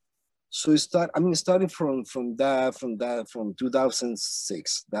 So starting from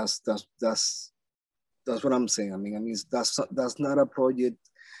 2006. That's what I'm saying. I mean that's not a project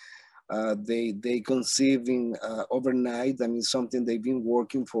they conceiving overnight. I mean something they've been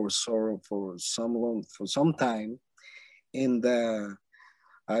working for some time, and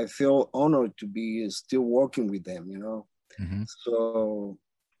I feel honored to be still working with them. You know, Mm-hmm. so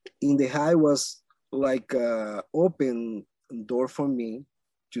In the High was like open door for me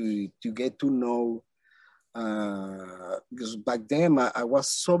to get to know, because back then I was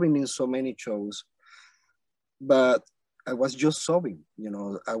subbing in so many shows, but I was just subbing. You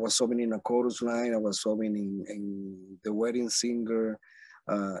know, I was subbing in a chorus line. I was subbing in The Wedding Singer,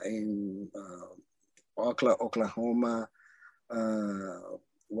 in Oklahoma.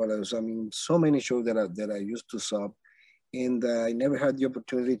 What else? I mean, so many shows that I used to sub, and I never had the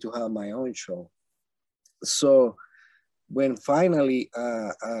opportunity to have my own show. So when finally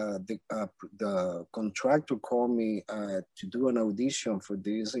the contractor called me to do an audition for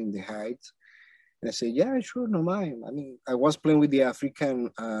this In the Heights, and I said, yeah, sure, no mind. I mean, I was playing with the African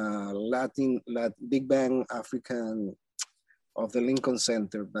Latin big band African of the Lincoln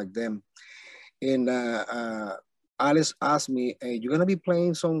Center back then, and Alice asked me, hey, you're gonna be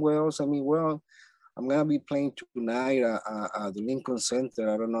playing somewhere else? I mean, well, I'm gonna be playing tonight at the Lincoln Center.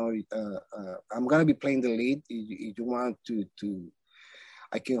 I don't know. I'm gonna be playing the lead. If you want to,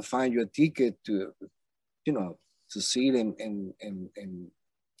 I can find you a ticket to, you know, to see them and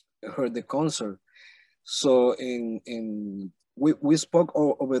heard the concert. So we spoke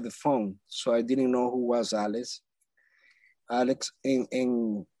over the phone. So I didn't know who was Alex. Alex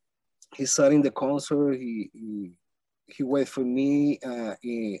and he started the concert. He waited for me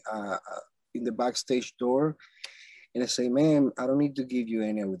in the backstage door, and I say, man, I don't need to give you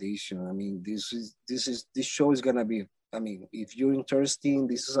any audition. I mean, this show is gonna be. I mean, if you're interested,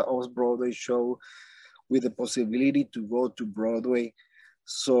 this is an off-Broadway show with the possibility to go to Broadway.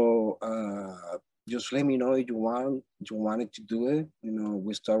 So just let me know if you wanted to do it. You know,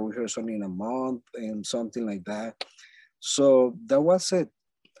 we start rehearsal in a month and something like that. So that was it.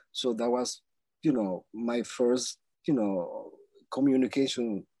 So that was, you know, my first, you know,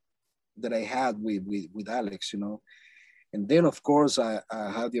 communication that I had with Alex, you know. And then, of course, I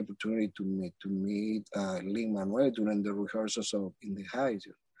had the opportunity to meet Lin-Manuel during the rehearsals of In the Heights.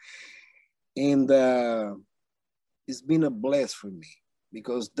 And it's been a bless for me,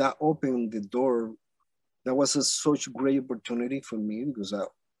 because that opened the door. That was such great opportunity for me, because that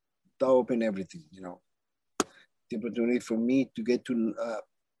opened everything, you know. The opportunity for me to get to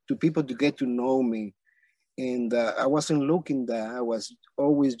people to get to know me. And I wasn't looking that. I was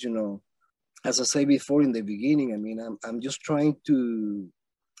always, you know, as I said before in the beginning, I mean, I'm just trying to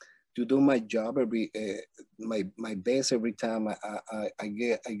do my job my best every time I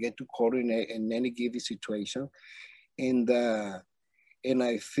get to coordinate in any given situation, and I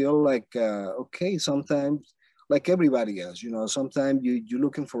feel like okay, sometimes like everybody else, you know, sometimes you're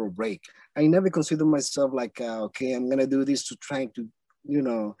looking for a break. I never consider myself like okay, I'm gonna do this to try to, you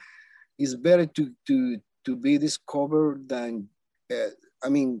know, it's better to be discovered than I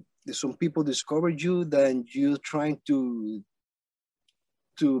mean, some people discover you than you trying to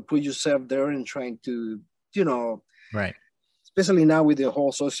put yourself there and trying to, you know, right. Especially now with the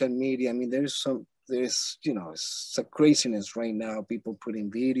whole social media. I mean, there's you know, it's a craziness right now. People putting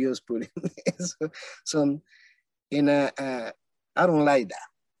videos, putting some, and I don't like that.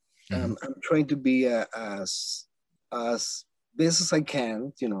 Mm-hmm. I'm trying to be as best as I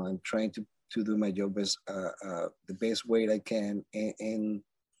can. You know, I'm trying to do my job as the best way I can, and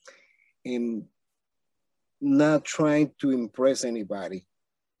not trying to impress anybody.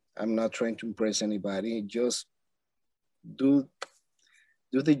 I'm not trying to impress anybody. Just do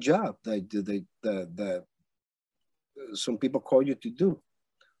the job that some people call you to do.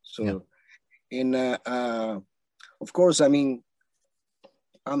 So, and of course, I mean,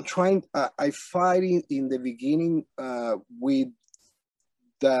 I'm trying. I fight in the beginning with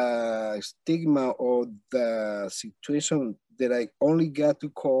the stigma or the situation that I only got to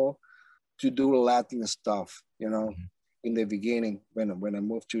call to do Latin stuff, you know, in the beginning when I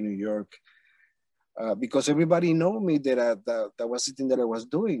moved to New York, because everybody know me that that was the thing that I was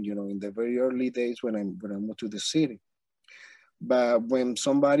doing, you know, in the very early days when I moved to the city. But when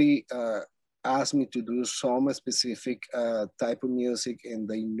somebody asked me to do some specific type of music, and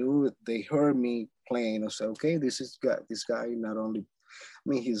they heard me playing, I said, okay, this guy not only, I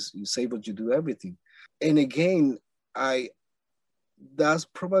mean, he's able to do everything. And again, that's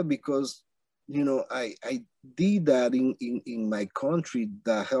probably because, you know, I did that in my country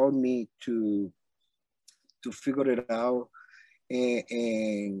that helped me to figure it out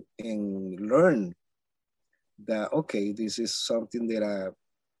and learn that, okay, this is something that I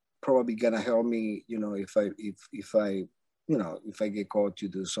probably gonna help me, you know, if I you know, if I get called to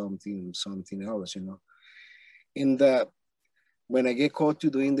do something else, you know. And when I get called to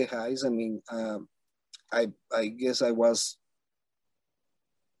doing the highs, I mean, I guess I was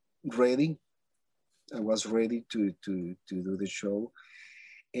ready. I was ready to do the show,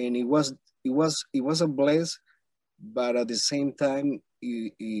 and it was a bless, but at the same time,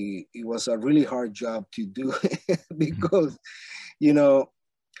 it was a really hard job to do because, you know,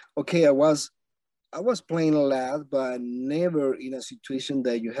 okay, I was playing a lot, but never in a situation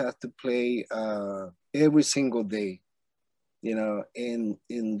that you have to play every single day, you know, and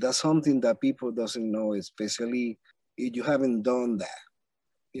that's something that people doesn't know, especially if you haven't done that.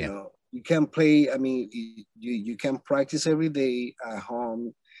 You know, you can play, I mean, you can practice every day at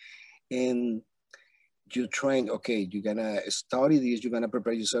home, and you're trying, okay, you're gonna study this, you're gonna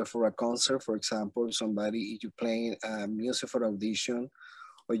prepare yourself for a concert, for example, somebody, if you're playing music for audition,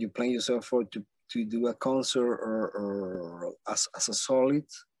 or you're playing yourself to do a concert or as a solid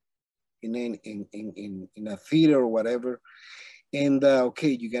in a theater or whatever. And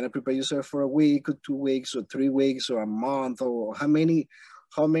okay, you're gonna prepare yourself for a week or 2 weeks or 3 weeks or a month, or how many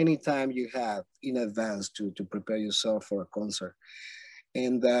times you have in advance to prepare yourself for a concert.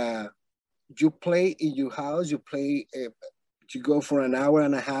 And you play in your house, you go for an hour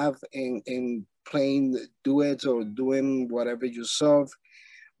and a half and playing duets or doing whatever yourself,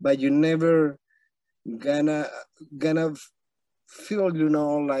 but you never gonna feel, you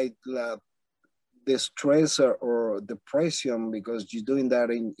know, like the stress or depression, because you're doing that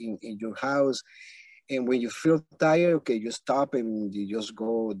in your house. And when you feel tired, okay, you stop and you just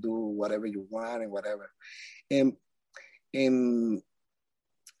go do whatever you want and whatever. And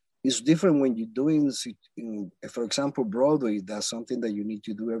it's different when you're doing, for example, Broadway. That's something that you need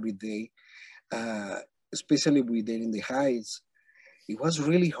to do every day, especially within the Heights. It was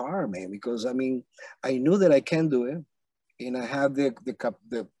really hard, man, because I mean, I knew that I can do it, and I had the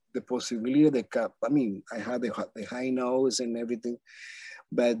possibility, I mean, I had the high nose and everything,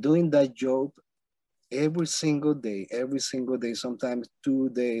 but doing that job every single day, sometimes 2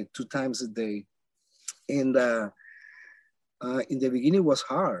 times a day, and in the beginning was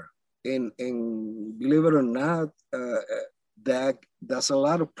hard, and believe it or not, that's a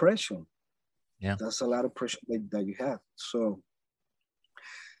lot of pressure. Yeah, that's a lot of pressure that you have. So,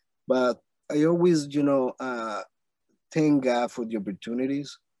 but I always, you know, thank God for the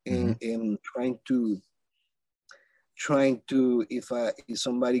opportunities, and trying to, if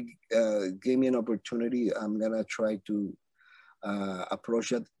somebody gave me an opportunity, I'm gonna try to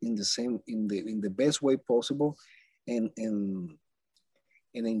approach it in the best way possible, and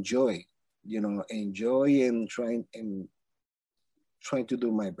enjoy, you know, and trying to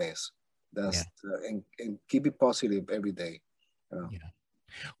do my best. That's and keep it positive every day. Yeah.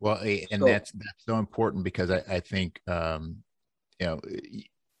 Well, and so, that's so important, because I think you know,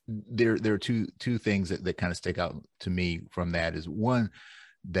 there are two things that kind of stick out to me from that. Is one,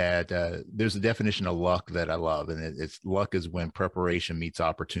 that there's a definition of luck that I love, and it's luck is when preparation meets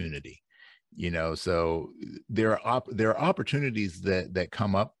opportunity. You know, so there are opportunities that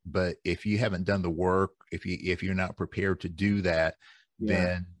come up, but if you haven't done the work, if you're not prepared to do that,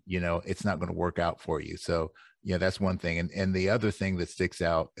 then, you know, it's not going to work out for you. So yeah, that's one thing. And the other thing that sticks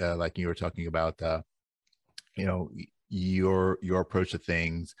out, like you were talking about, you know, your approach to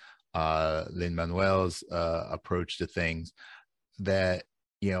things, Lin-Manuel's approach to things, that,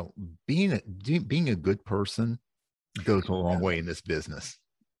 you know, being a good person goes a long way in this business.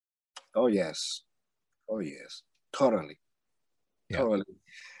 Oh yes, Oh yes, totally, Yeah. totally.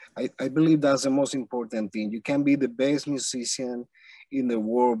 I believe that's the most important thing. You can be the best musician in the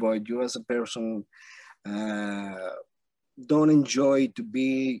world, but you as a person uh, don't enjoy to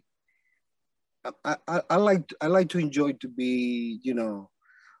be. I like to enjoy to be, you know,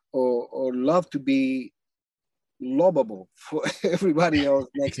 or love to be lovable for everybody else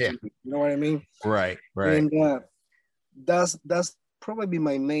next Yeah. to me. You know what I mean? Right. Right. And that's probably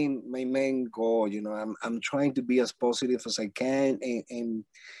my main goal. You know, I'm trying to be as positive as I can, and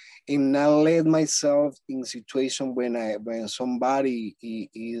not let myself in situation when somebody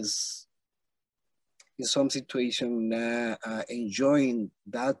is in some situation enjoying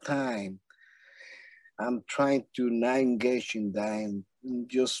that time. I'm trying to not engage in that and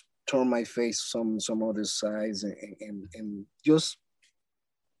just turn my face some other sides and just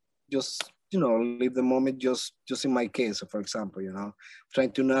you know live the moment just in my case, for example, you know,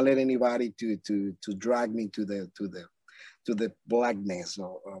 trying to not let anybody to drag me to the blackness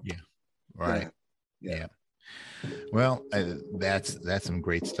or Yeah. Right. yeah. Yeah. Well, that's some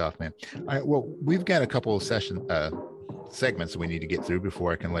great stuff, man. All right. Well, we've got a couple of segments that we need to get through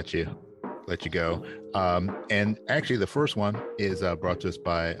before I can let you go. And actually, the first one is brought to us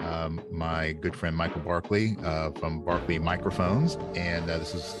by my good friend Michael Barkley from Barkley Microphones, and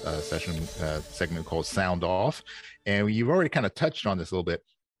this is a segment called Sound Off. And you've already kind of touched on this a little bit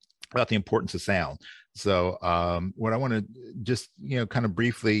about the importance of sound. So, what I want to just kind of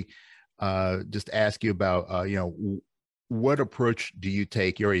briefly just ask you about, what approach do you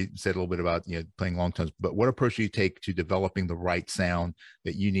take? You already said a little bit about playing long tones, but what approach do you take to developing the right sound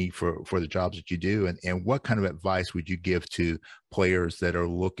that you need for the jobs that you do, and what kind of advice would you give to players that are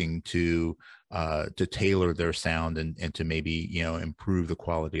looking to tailor their sound and to maybe improve the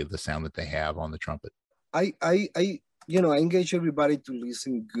quality of the sound that they have on the trumpet? I engage everybody to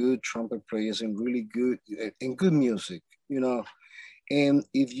listen good trumpet players and really good music, you know. And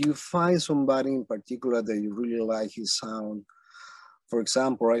if you find somebody in particular that you really like his sound, for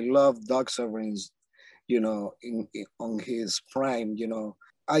example, I love Doug Severin's, on his prime,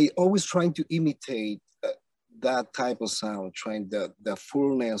 I always trying to imitate that type of sound, trying the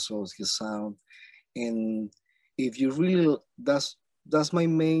fullness of his sound. And if you really, that's my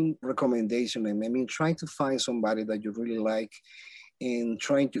main recommendation. I mean, trying to find somebody that you really like and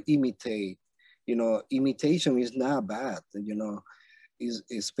trying to imitate, imitation is not bad, is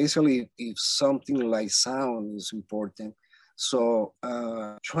especially if something like sound is important. So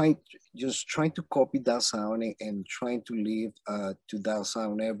trying to copy that sound and trying to live to that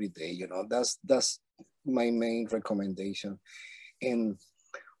sound every day. That's my main recommendation. And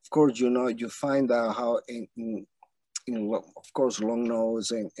of course, you find out how of course long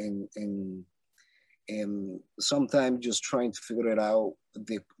nose and sometimes just trying to figure it out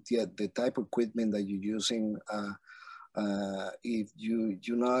the type of equipment that you're using. If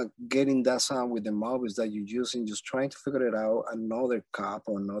you're not getting that sound with the mouthpiece that you're using, just trying to figure it out, another cup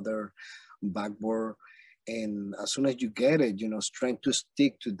or another backboard. And as soon as you get it, trying to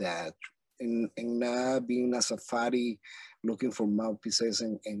stick to that and not being a safari looking for mouthpieces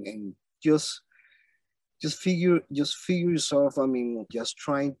and just figure yourself, I mean, just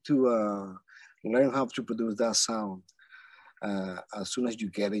trying to learn how to produce that sound as soon as you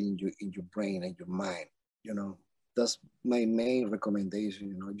get it in your brain and your mind, that's my main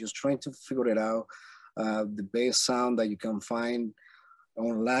recommendation, just trying to figure it out. The best sound that you can find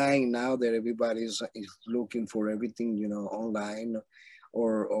online now that everybody is looking for everything, online,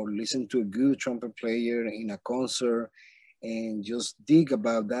 or listen to a good trumpet player in a concert and just dig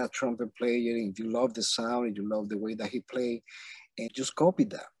about that trumpet player. If you love the sound, if you love the way that he play, and just copy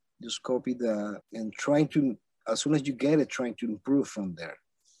that. Just copy that and trying to, as soon as you get it, trying to improve from there.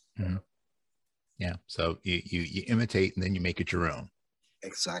 Mm-hmm. Yeah. So you imitate and then you make it your own.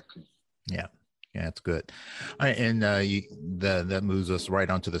 Exactly. Yeah. Yeah, that's good. All right, and that moves us right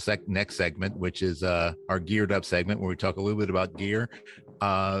on to the next segment, which is our geared up segment, where we talk a little bit about gear.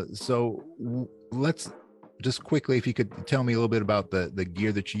 So let's just quickly, if you could tell me a little bit about the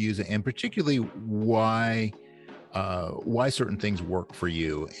gear that you use, and particularly why certain things work for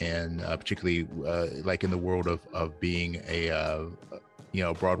you, and particularly like in the world of being a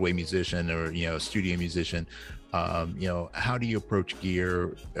Broadway musician or studio musician. How do you approach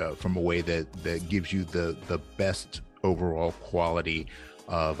gear from a way that gives you the best overall quality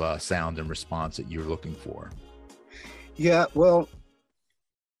of sound and response that you're looking for? Yeah, well,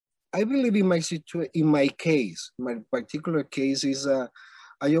 I believe in my case, my particular case is I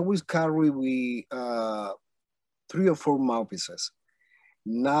always carry with 3 or 4 mouthpieces,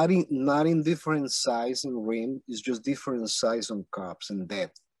 not in different size and rim. It's just different size on cups and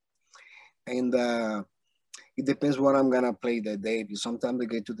depth. And it depends what I'm gonna play that day. Sometimes I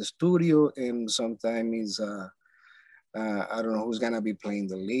get to the studio, and sometimes I don't know who's gonna be playing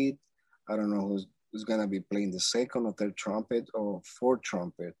the lead. I don't know who's gonna be playing the second or third trumpet or fourth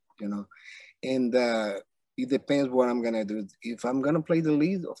trumpet, you know. And it depends what I'm gonna do. If I'm gonna play the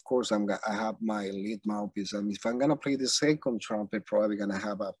lead, of course I have my lead mouthpiece. And if I'm gonna play the second trumpet, probably gonna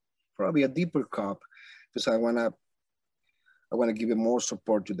have a deeper cup, because I wanna give it more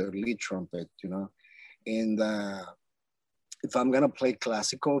support to the lead trumpet, you know. And if I'm gonna play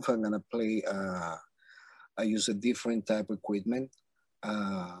classical, if I'm gonna play, I use a different type of equipment.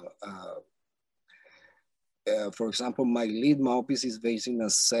 For example, my lead mouthpiece is based in a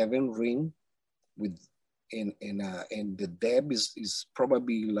 7 ring with, and the depth is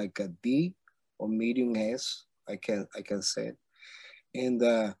probably like a D or medium S, I can say. And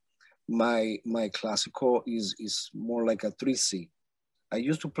my classical is more like a 3C. I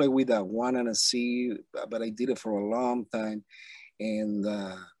used to play with a 1 and a C, but I did it for a long time. And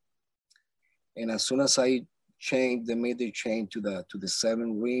as soon as I made the change to the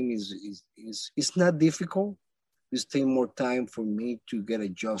 7 ring, it's not difficult. It's taking more time for me to get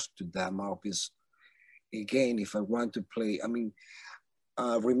adjusted to that mouthpiece. Again, if I want to play, I mean,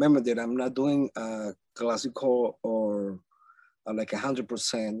 remember that I'm not doing classical or like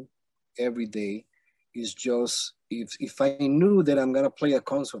 100% every day. It's just, if I knew that I'm gonna play a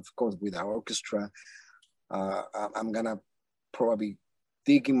concert, of course, with our orchestra, I'm gonna probably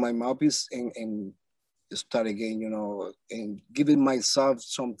dig in my mouthpiece and start again, you know, and giving myself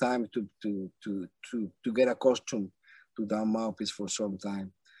some time to get accustomed to that mouthpiece for some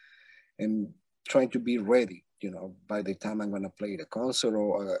time, and trying to be ready, you know, by the time I'm gonna play the concert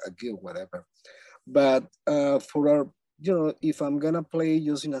or a gig, whatever. But for our, you know, if I'm gonna play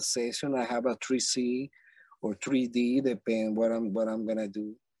just in a session, I have a 3C or 3D, depend what I'm gonna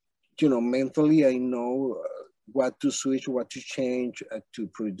do. You know, mentally I know what to switch, what to change to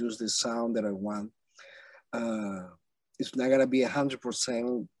produce the sound that I want. It's not gonna be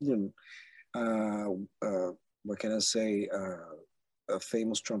 100%, you know, what can I say, a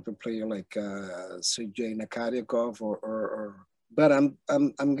famous trumpet player like Sergei Nakaryakov or but I'm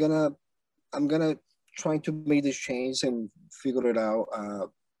gonna try to make this change and figure it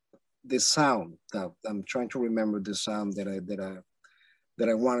out. The sound that I'm trying to remember, the sound that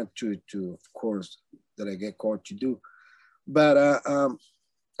I wanted to of course, that I get called to do. But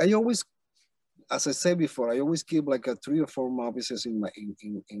I always, as I said before, I always keep like a 3 or 4 mouthpieces in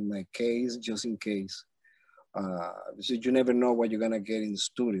my case, just in case. So you never know what you're gonna get in the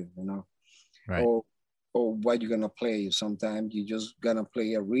studio, you know, right? Or what you're gonna play. Sometimes you just gonna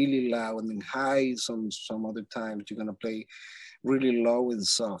play a really loud and high. Some other times you're gonna play really low and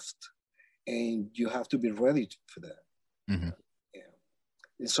soft, and you have to be ready for that. Mm-hmm. Yeah.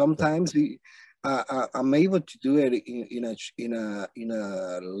 And sometimes I'm able to do it in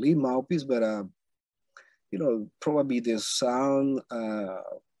a lead mouthpiece, but you know, probably the sound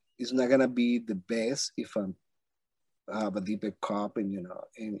is not gonna be the best if I have a deeper cup, and you know,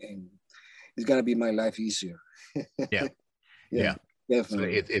 and it's gonna be my life easier. Yeah.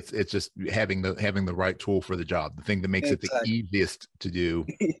 Definitely. So it's just having the right tool for the job, the thing that makes it the easiest to do.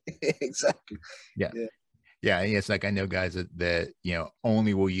 Exactly. Yeah. And it's like, I know guys that you know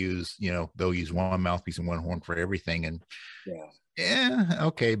only will use, you know, they'll use one mouthpiece and one horn for everything, and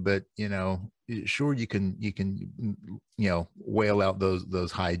okay, but you know, sure, you can you know wail out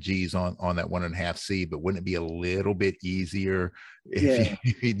those high G's on that 1.5 C, but wouldn't it be a little bit easier if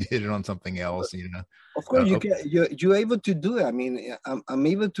you did it on something else, you know? Of course, you're able to do it. I mean, I'm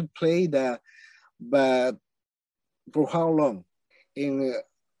able to play that, but for how long? And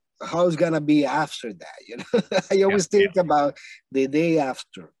how it's gonna be after that? You know, I always think about the day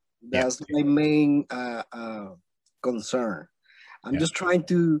after. That's my main concern. I'm just trying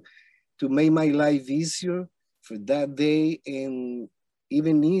to make my life easier for that day, and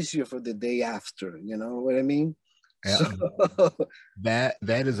even easier for the day after. You know what I mean? Yeah. So, that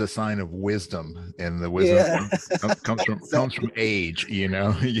is a sign of wisdom, and the wisdom comes from age, you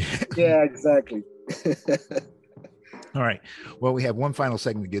know. Yeah, exactly. All right. Well, we have one final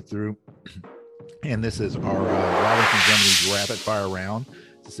segment to get through, and this is our Robinson's Remedies Rapid Fire Round.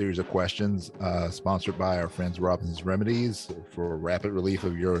 It's a series of questions sponsored by our friends Robinson's Remedies for rapid relief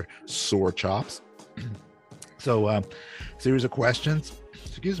of your sore chops. So, series of questions.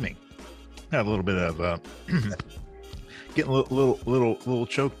 Excuse me. I have a little bit of getting a little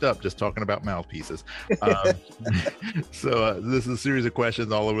choked up just talking about mouthpieces. So this is a series of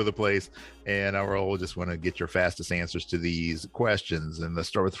questions all over the place, and I will just want to get your fastest answers to these questions. And let's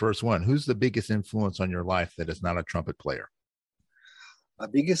start with the first one. Who's the biggest influence on your life that is not a trumpet player? a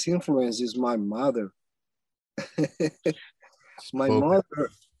biggest influence is my mother. My Spoken. mother,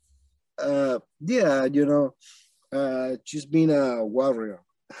 yeah, you know, she's been a warrior.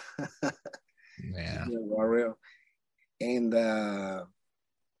 Yeah. She's been a warrior, and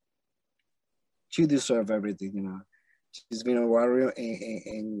she deserves everything, you know. She's been a warrior,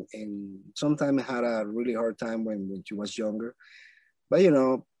 and sometimes had a really hard time when she was younger. But you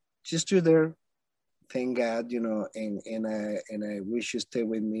know, she's still there. Thank God, you know, and I wish she stay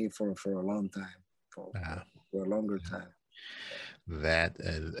with me for a long time, for a longer time. That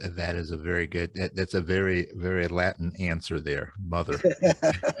is a very good. That's a very very Latin answer there, mother.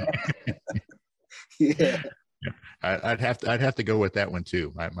 Yeah. I'd have to go with that one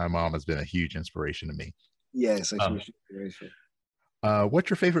too. My mom has been a huge inspiration to me. Yes, a huge inspiration. What's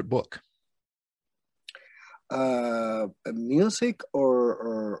your favorite book? Music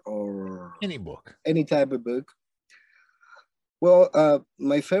or Any book, any type of book. Well,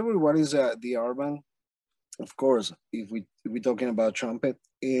 my favorite one is The Urban, of course. If we're talking about trumpet,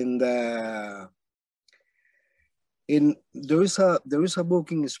 and there is a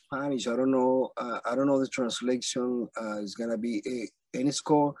book in Spanish. I don't know. I don't know the translation. It's gonna be, and it's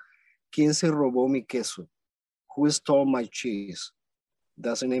called "¿Quién se robó mi queso?" Who stole my cheese?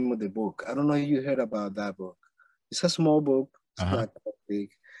 That's the name of the book. I don't know if you heard about that book. It's a small book. It's not that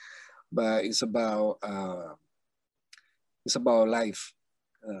big, but it's about life.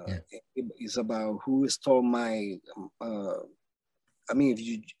 Yeah. It's about who stole my. I mean,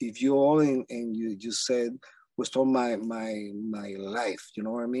 if you all and you just said who stole my life, you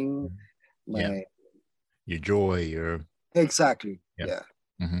know what I mean? Your joy, your exactly. Yeah.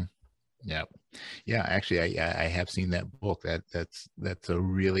 Mm-hmm. Yeah. Actually, I have seen that book. That's a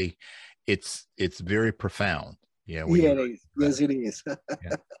really, it's very profound. Yeah. Yeah, it is. Yes, it is.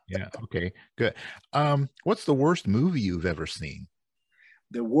 Yeah. Okay. Good. What's the worst movie you've ever seen?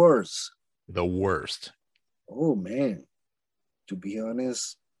 The worst. The worst. Oh man. To be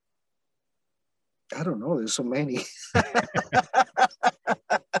honest, I don't know. There's so many.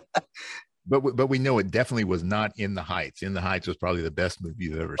 But we know it definitely was not In the Heights. In the Heights was probably the best movie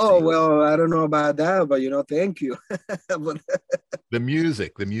you've ever seen. Oh well, I don't know about that, but you know, thank you. But the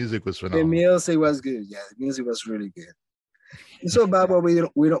music was phenomenal. The music was good. Yeah, the music was really good. It's so bad, but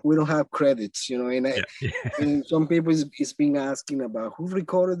we don't have credits, you know. And some people is being asking about who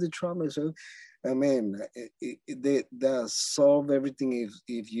recorded the trumpet. So, I mean, they solve everything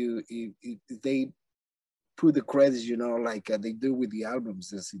if they put the credits, you know, like they do with the albums,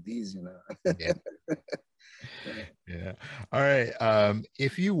 the CDs, you know. Yeah. All right.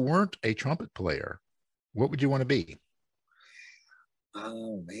 If you weren't a trumpet player, what would you want to be?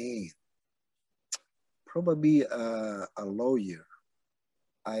 Oh man, probably a lawyer.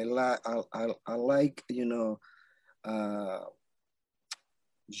 I like you know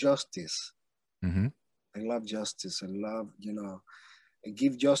justice. Mm-hmm. I love justice. I love, you know, I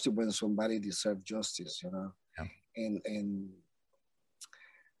give justice when somebody deserves justice, you know. Yeah. And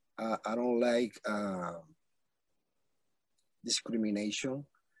I don't like discrimination.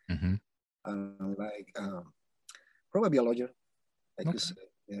 Mm-hmm. I don't like probably a lawyer, like you said.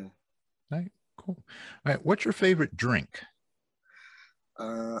 Yeah. All right, cool. All right, what's your favorite drink?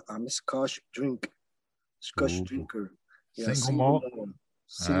 I'm a Scotch drinker. Yeah, single malt.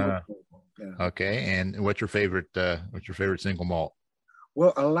 Single malt. Yeah. Okay, and what's your favorite single malt?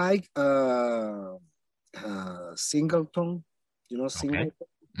 Well, I like Singleton. You know Singleton.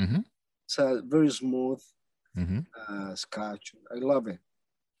 Okay. Mm-hmm. It's very smooth Scotch. I love it.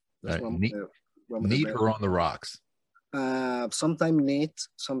 That's neat or on the rocks? Sometimes neat,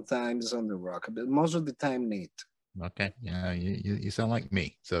 sometimes on the rock, but most of the time neat. Okay. Yeah, you sound like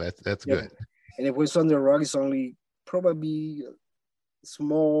me, so that's good. And if it's on the rock, it's only probably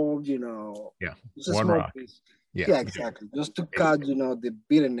small, you know. Yeah. It's a small rock piece. Yeah, exactly. Just to cut, you know, the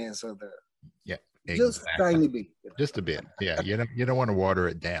bitterness of the. Yeah. Exactly. Just tiny bit. You know? Just a bit. Yeah. You don't want to water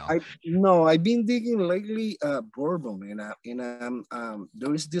it down. I've been digging lately bourbon, and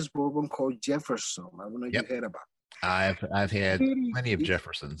there is this bourbon called Jefferson. I don't know if you heard about it. I've had plenty of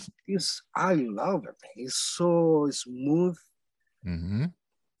Jeffersons. I love it. It's so smooth. Mm-hmm.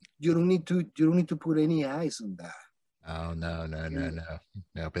 You don't need to put any ice on that. Oh no!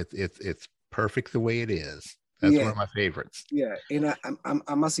 But it's perfect the way it is. That's one of my favorites. Yeah, and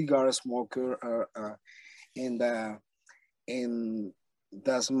I'm a cigar smoker, and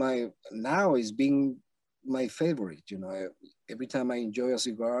that's now is being my favorite. You know, every time I enjoy a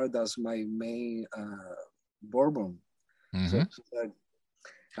cigar, that's my main bourbon. Mm-hmm. So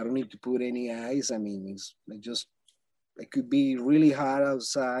I don't need to put any ice. I mean, I just it could be really hot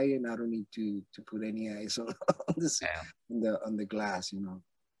outside, and I don't need to put any ice on on the glass, you know.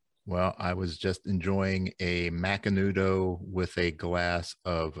 Well, I was just enjoying a Macanudo with a glass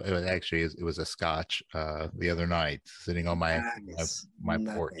of, it was a scotch the other night, sitting on my Nice.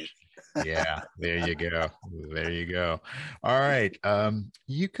 porch. Yeah, there you go. There you go. All right.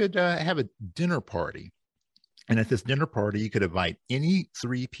 You could have a dinner party. And at this dinner party, you could invite any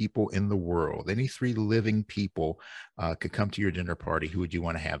three people in the world, any three living people could come to your dinner party. Who would you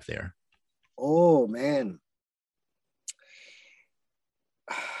want to have there? Oh, man.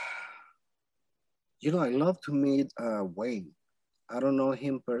 You know, I love to meet Wayne. I don't know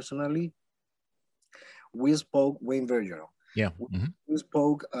him personally. We spoke, Wayne Bergeron. Yeah. We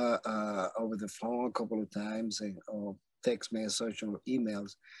spoke over the phone a couple of times, and text message or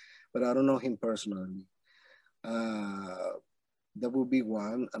emails, but I don't know him personally. That would be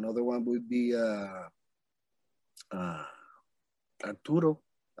one. Another one would be Arturo.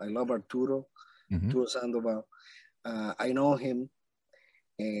 I love Arturo. Arturo Sandoval. I know him,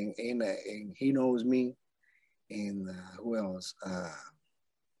 and he knows me. And who else?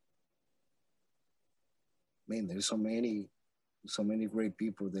 Man, there's so many great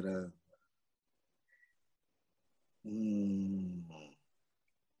people that are.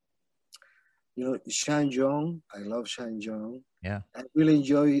 You know, Shan Jong. I love Shan Jong. Yeah. I really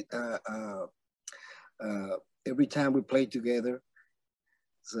enjoy every time we play together.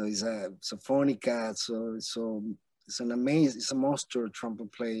 So it's a funny cat. So it's an amazing, it's a monster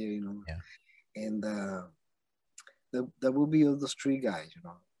trumpet player, you know. Yeah. And that will be all those three guys, you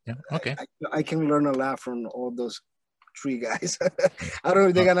know. Yeah. Okay. I can learn a lot from all those three guys. I don't know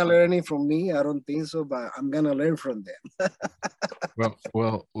if they're gonna learn anything from me. I don't think so, but I'm gonna learn from them.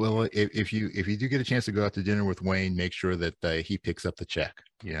 well. If you do get a chance to go out to dinner with Wayne, make sure that he picks up the check.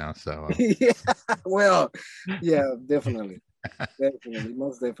 Yeah. So. Yeah. Well, yeah, definitely. Definitely,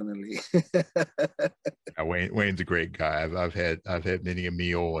 most definitely. Wayne's a great guy. I've had many a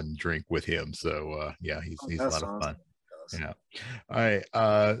meal and drink with him. So yeah, he's a lot of fun. Yeah. All right.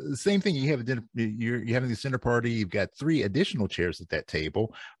 Same thing. You have a dinner. You're having this dinner party. You've got three additional chairs at that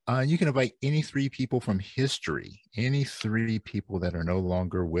table. You can invite any three people from history. Any three people that are no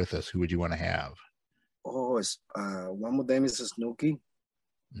longer with us. Who would you want to have? Oh, one of them is Snooki.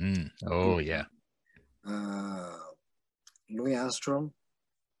 Oh yeah. Louis Armstrong.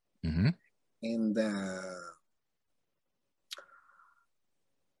 And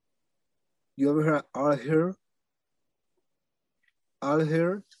you ever heard Al Hirt? Al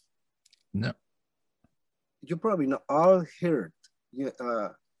Hirt? No. You probably know Al Hirt. Yeah.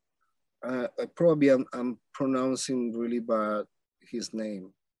 Probably I'm pronouncing really bad his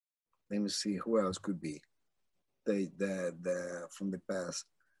name. Let me see who else could be. The from the past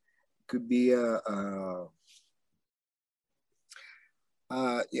could be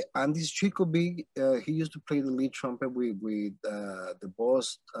yeah, Andy Chicoby. He used to play the lead trumpet with the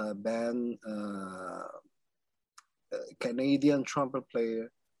Boss band. Canadian trumpet player,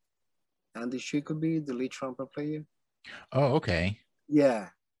 Andy Chicoby, the lead trumpet player. Oh, okay. Yeah,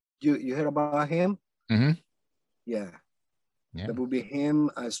 you heard about him? Yeah. That would be him,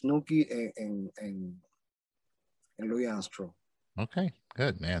 Snooki, and Louis Armstrong. Okay,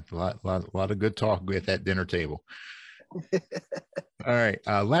 good, man. A lot of good talk at that dinner table. All right,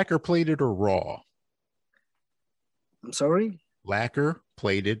 lacquer plated or raw? I'm sorry? Lacquer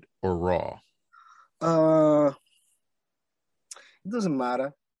plated or raw? It doesn't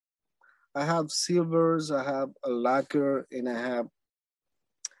matter. I have silvers, I have a lacquer, and I have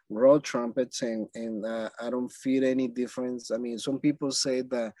raw trumpets, and I don't feel any difference. I mean, some people say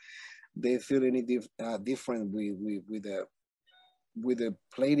that they feel any different with the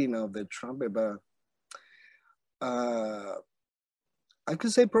plating of the trumpet, but I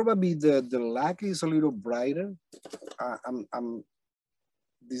could say probably the lacquer is a little brighter.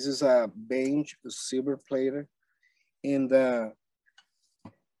 This is a bench, a silver plater, and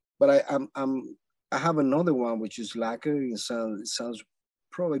but I have another one which is lacquer. It sounds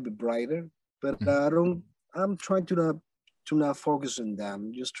probably brighter, but I'm trying to not focus on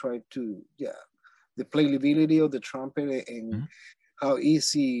them. Just try to the playability of the trumpet and how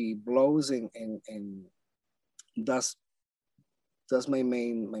easy it blows, and that's my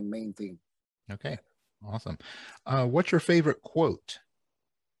main thing. Okay, awesome. What's your favorite quote?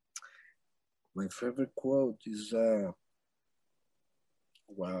 My favorite quote is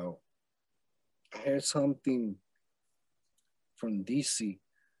wow. I heard something from DC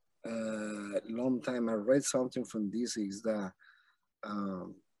long time. I read something from DC is that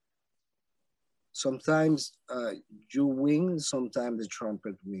sometimes you win, sometimes the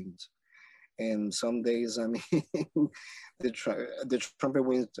trumpet wins. and some days, I mean, the trumpet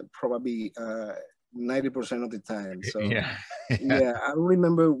wins probably 90% of the time. So Yeah. yeah, I don't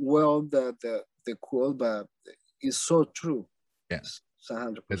remember well the quote, but it's so true. Yeah. It's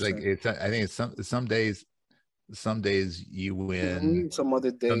 100%. It's like I think it's some days you win, Some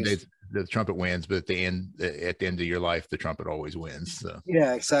other some days. days the trumpet wins, but at the end of your life, the trumpet always wins. So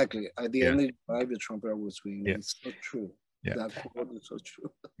Yeah, exactly. At the yeah, end of the life, the trumpet was win. yeah, It's so true. yeah, That quote is so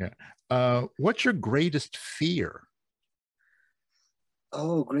true. yeah. What's your greatest fear?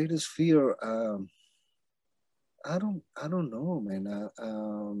 Oh, greatest fear. I don't know, man.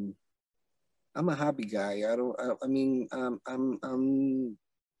 I'm a happy guy. I mean,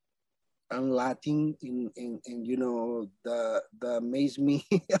 I'm Latin in you know the makes me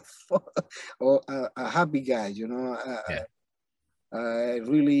or a happy guy. You know, Yeah, I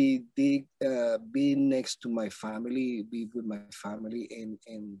really dig being next to my family, be with my family,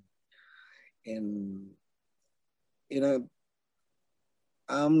 and you know,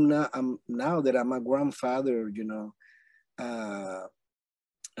 I'm now that I'm a grandfather. You know, uh,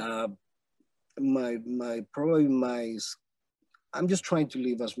 uh, my probably my I'm just trying to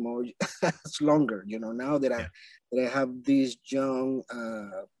live as more as longer, you know. Now yeah, that I have this young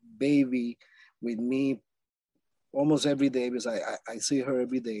baby with me almost every day because I see her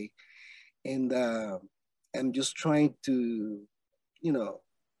every day, and I'm just trying to, you know,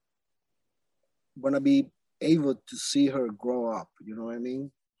 want to be able to see her grow up. You know what I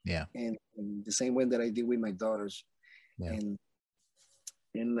mean? yeah, And the same way that I did with my daughters, yeah. and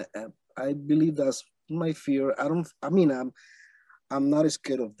I believe that's my fear. I don't. I mean, I'm not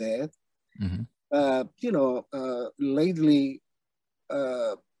scared of that. Hmm. You know, lately,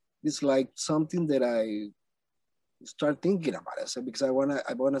 uh, it's like something that I start thinking about it. So because I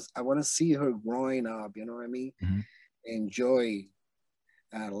wanna see her growing up. You know what I mean? Hmm. Enjoy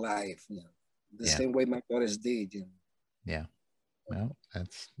life. You know, the Yeah, same way my daughters did. You yeah. Well,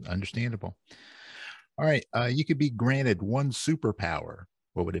 that's understandable. All right, you could be granted one superpower.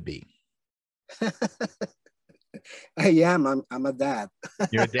 What would it be? know? I am. I'm a dad.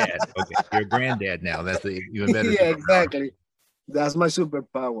 You're a dad. Okay, you're a granddad now. That's a even better Yeah, superpower. exactly. That's my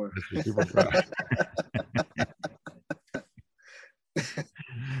superpower. That's your superpower.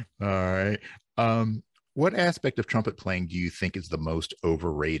 All right. What aspect of trumpet playing do you think is the most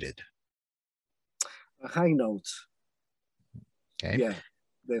overrated? High notes. Okay. Yeah,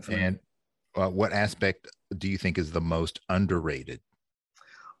 definitely. And what aspect do you think is the most underrated?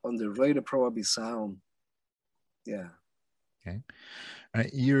 On the radio, probably sound. Yeah. Okay. All right.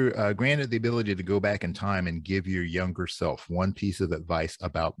 You're granted the ability to go back in time and give your younger self one piece of advice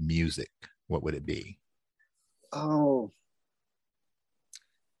about music. What would it be? Oh,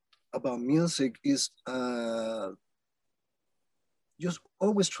 about music is just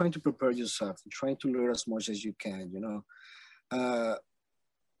always trying to prepare yourself, trying to learn as much as you can. You know, uh,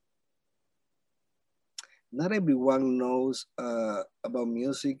 not everyone knows about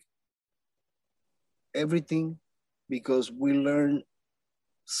music, everything, because we learn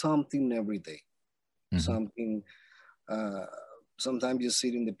something every day. Hmm. Something. Uh, Sometimes you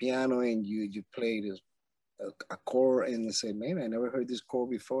sit in the piano and you play this a chord and you say, "Man, I never heard this chord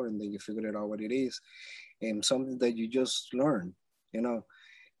before," and then you figure it out what it is, and something that you just learn. You know,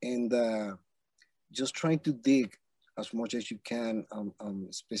 and just trying to dig as much as you can,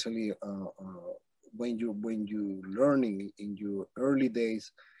 especially when you learning in your early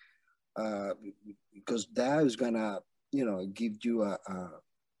days, uh, because that is gonna give you a,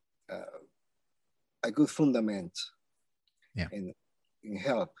 a good fundament Yeah. and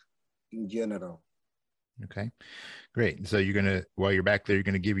help in general. Okay. Great. So you're gonna while you're back there, you're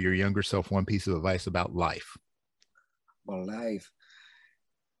gonna give your younger self one piece of advice about life. But life,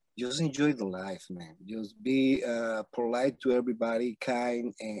 just enjoy the life, man. Just be polite to everybody,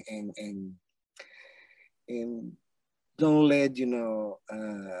 kind, and don't let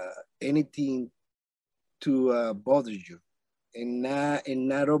anything to bother you, and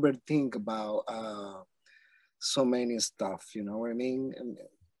not overthink about so many stuff. You know what I mean? And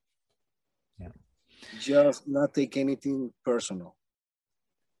Yeah. just not take anything personal.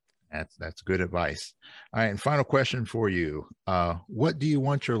 That's good advice. All right, and final question for you. What do you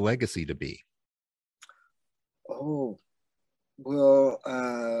want your legacy to be? Oh, well,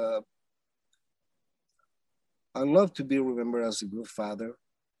 I love to be remembered as a good father,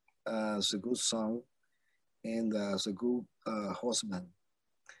 as a good son, and as a good husband.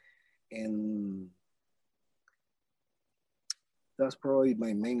 And that's probably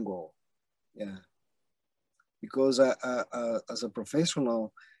my main goal. Yeah, because as a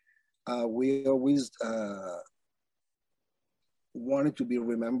professional, we always wanted to be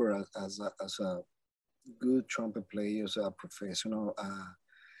remembered as a good trumpet player, as a professional,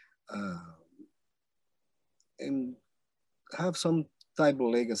 and have some type of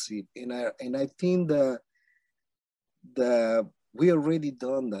legacy. And I think that we already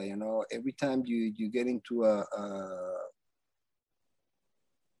done that. You know, every time you get into a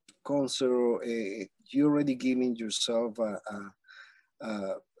concert, you're already giving yourself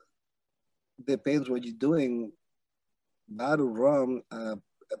depends what you're doing, bad or wrong,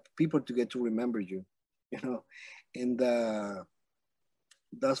 people to get to remember you, you know. And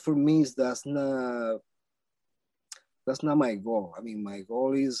that's for me, that's not my goal. I mean, my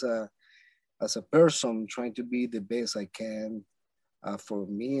goal is as a person trying to be the best I can for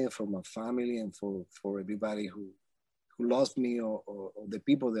me and for my family and for everybody who loves me or the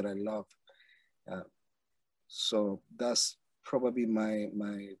people that I love. So that's probably my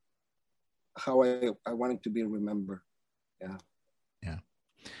how I wanted to be remembered. Yeah. Yeah.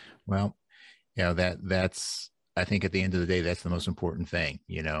 Well, yeah, that's, I think at the end of the day, that's the most important thing,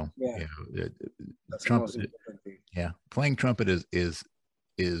 you know. Yeah. You know, That's trumpet, the most important thing. yeah, playing trumpet is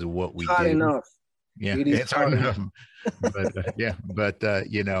what we Hard do. enough. Yeah, it's hard enough. But yeah, but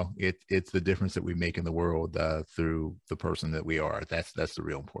you know, it's the difference that we make in the world through the person that we are. That's the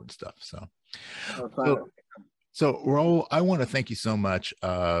real important stuff. So Raul, I want to thank you so much,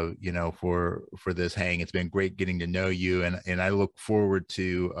 you know, for this hang. It's been great getting to know you, and I look forward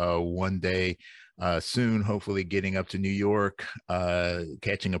to one day soon, hopefully getting up to New York,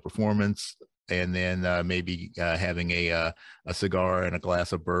 catching a performance, and then maybe having a cigar and a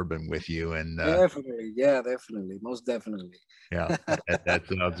glass of bourbon with you. And definitely, yeah, definitely, most definitely. Yeah, that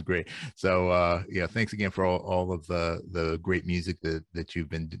sounds great. So yeah, thanks again for all of the great music that you've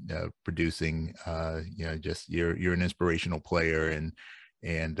been producing. You know, just you're an inspirational player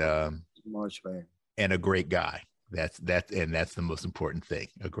and much, man. And a great guy. That's the most important thing.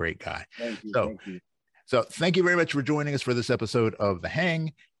 A great guy. Thank you. Thank you. So thank you very much for joining us for this episode of The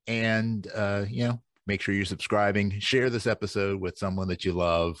Hang. And you know, make sure you're subscribing, share this episode with someone that you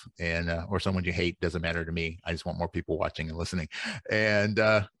love and or someone you hate. Doesn't matter to me. I just want more people watching and listening. And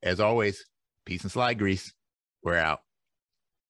as always, peace and slide grease. We're out.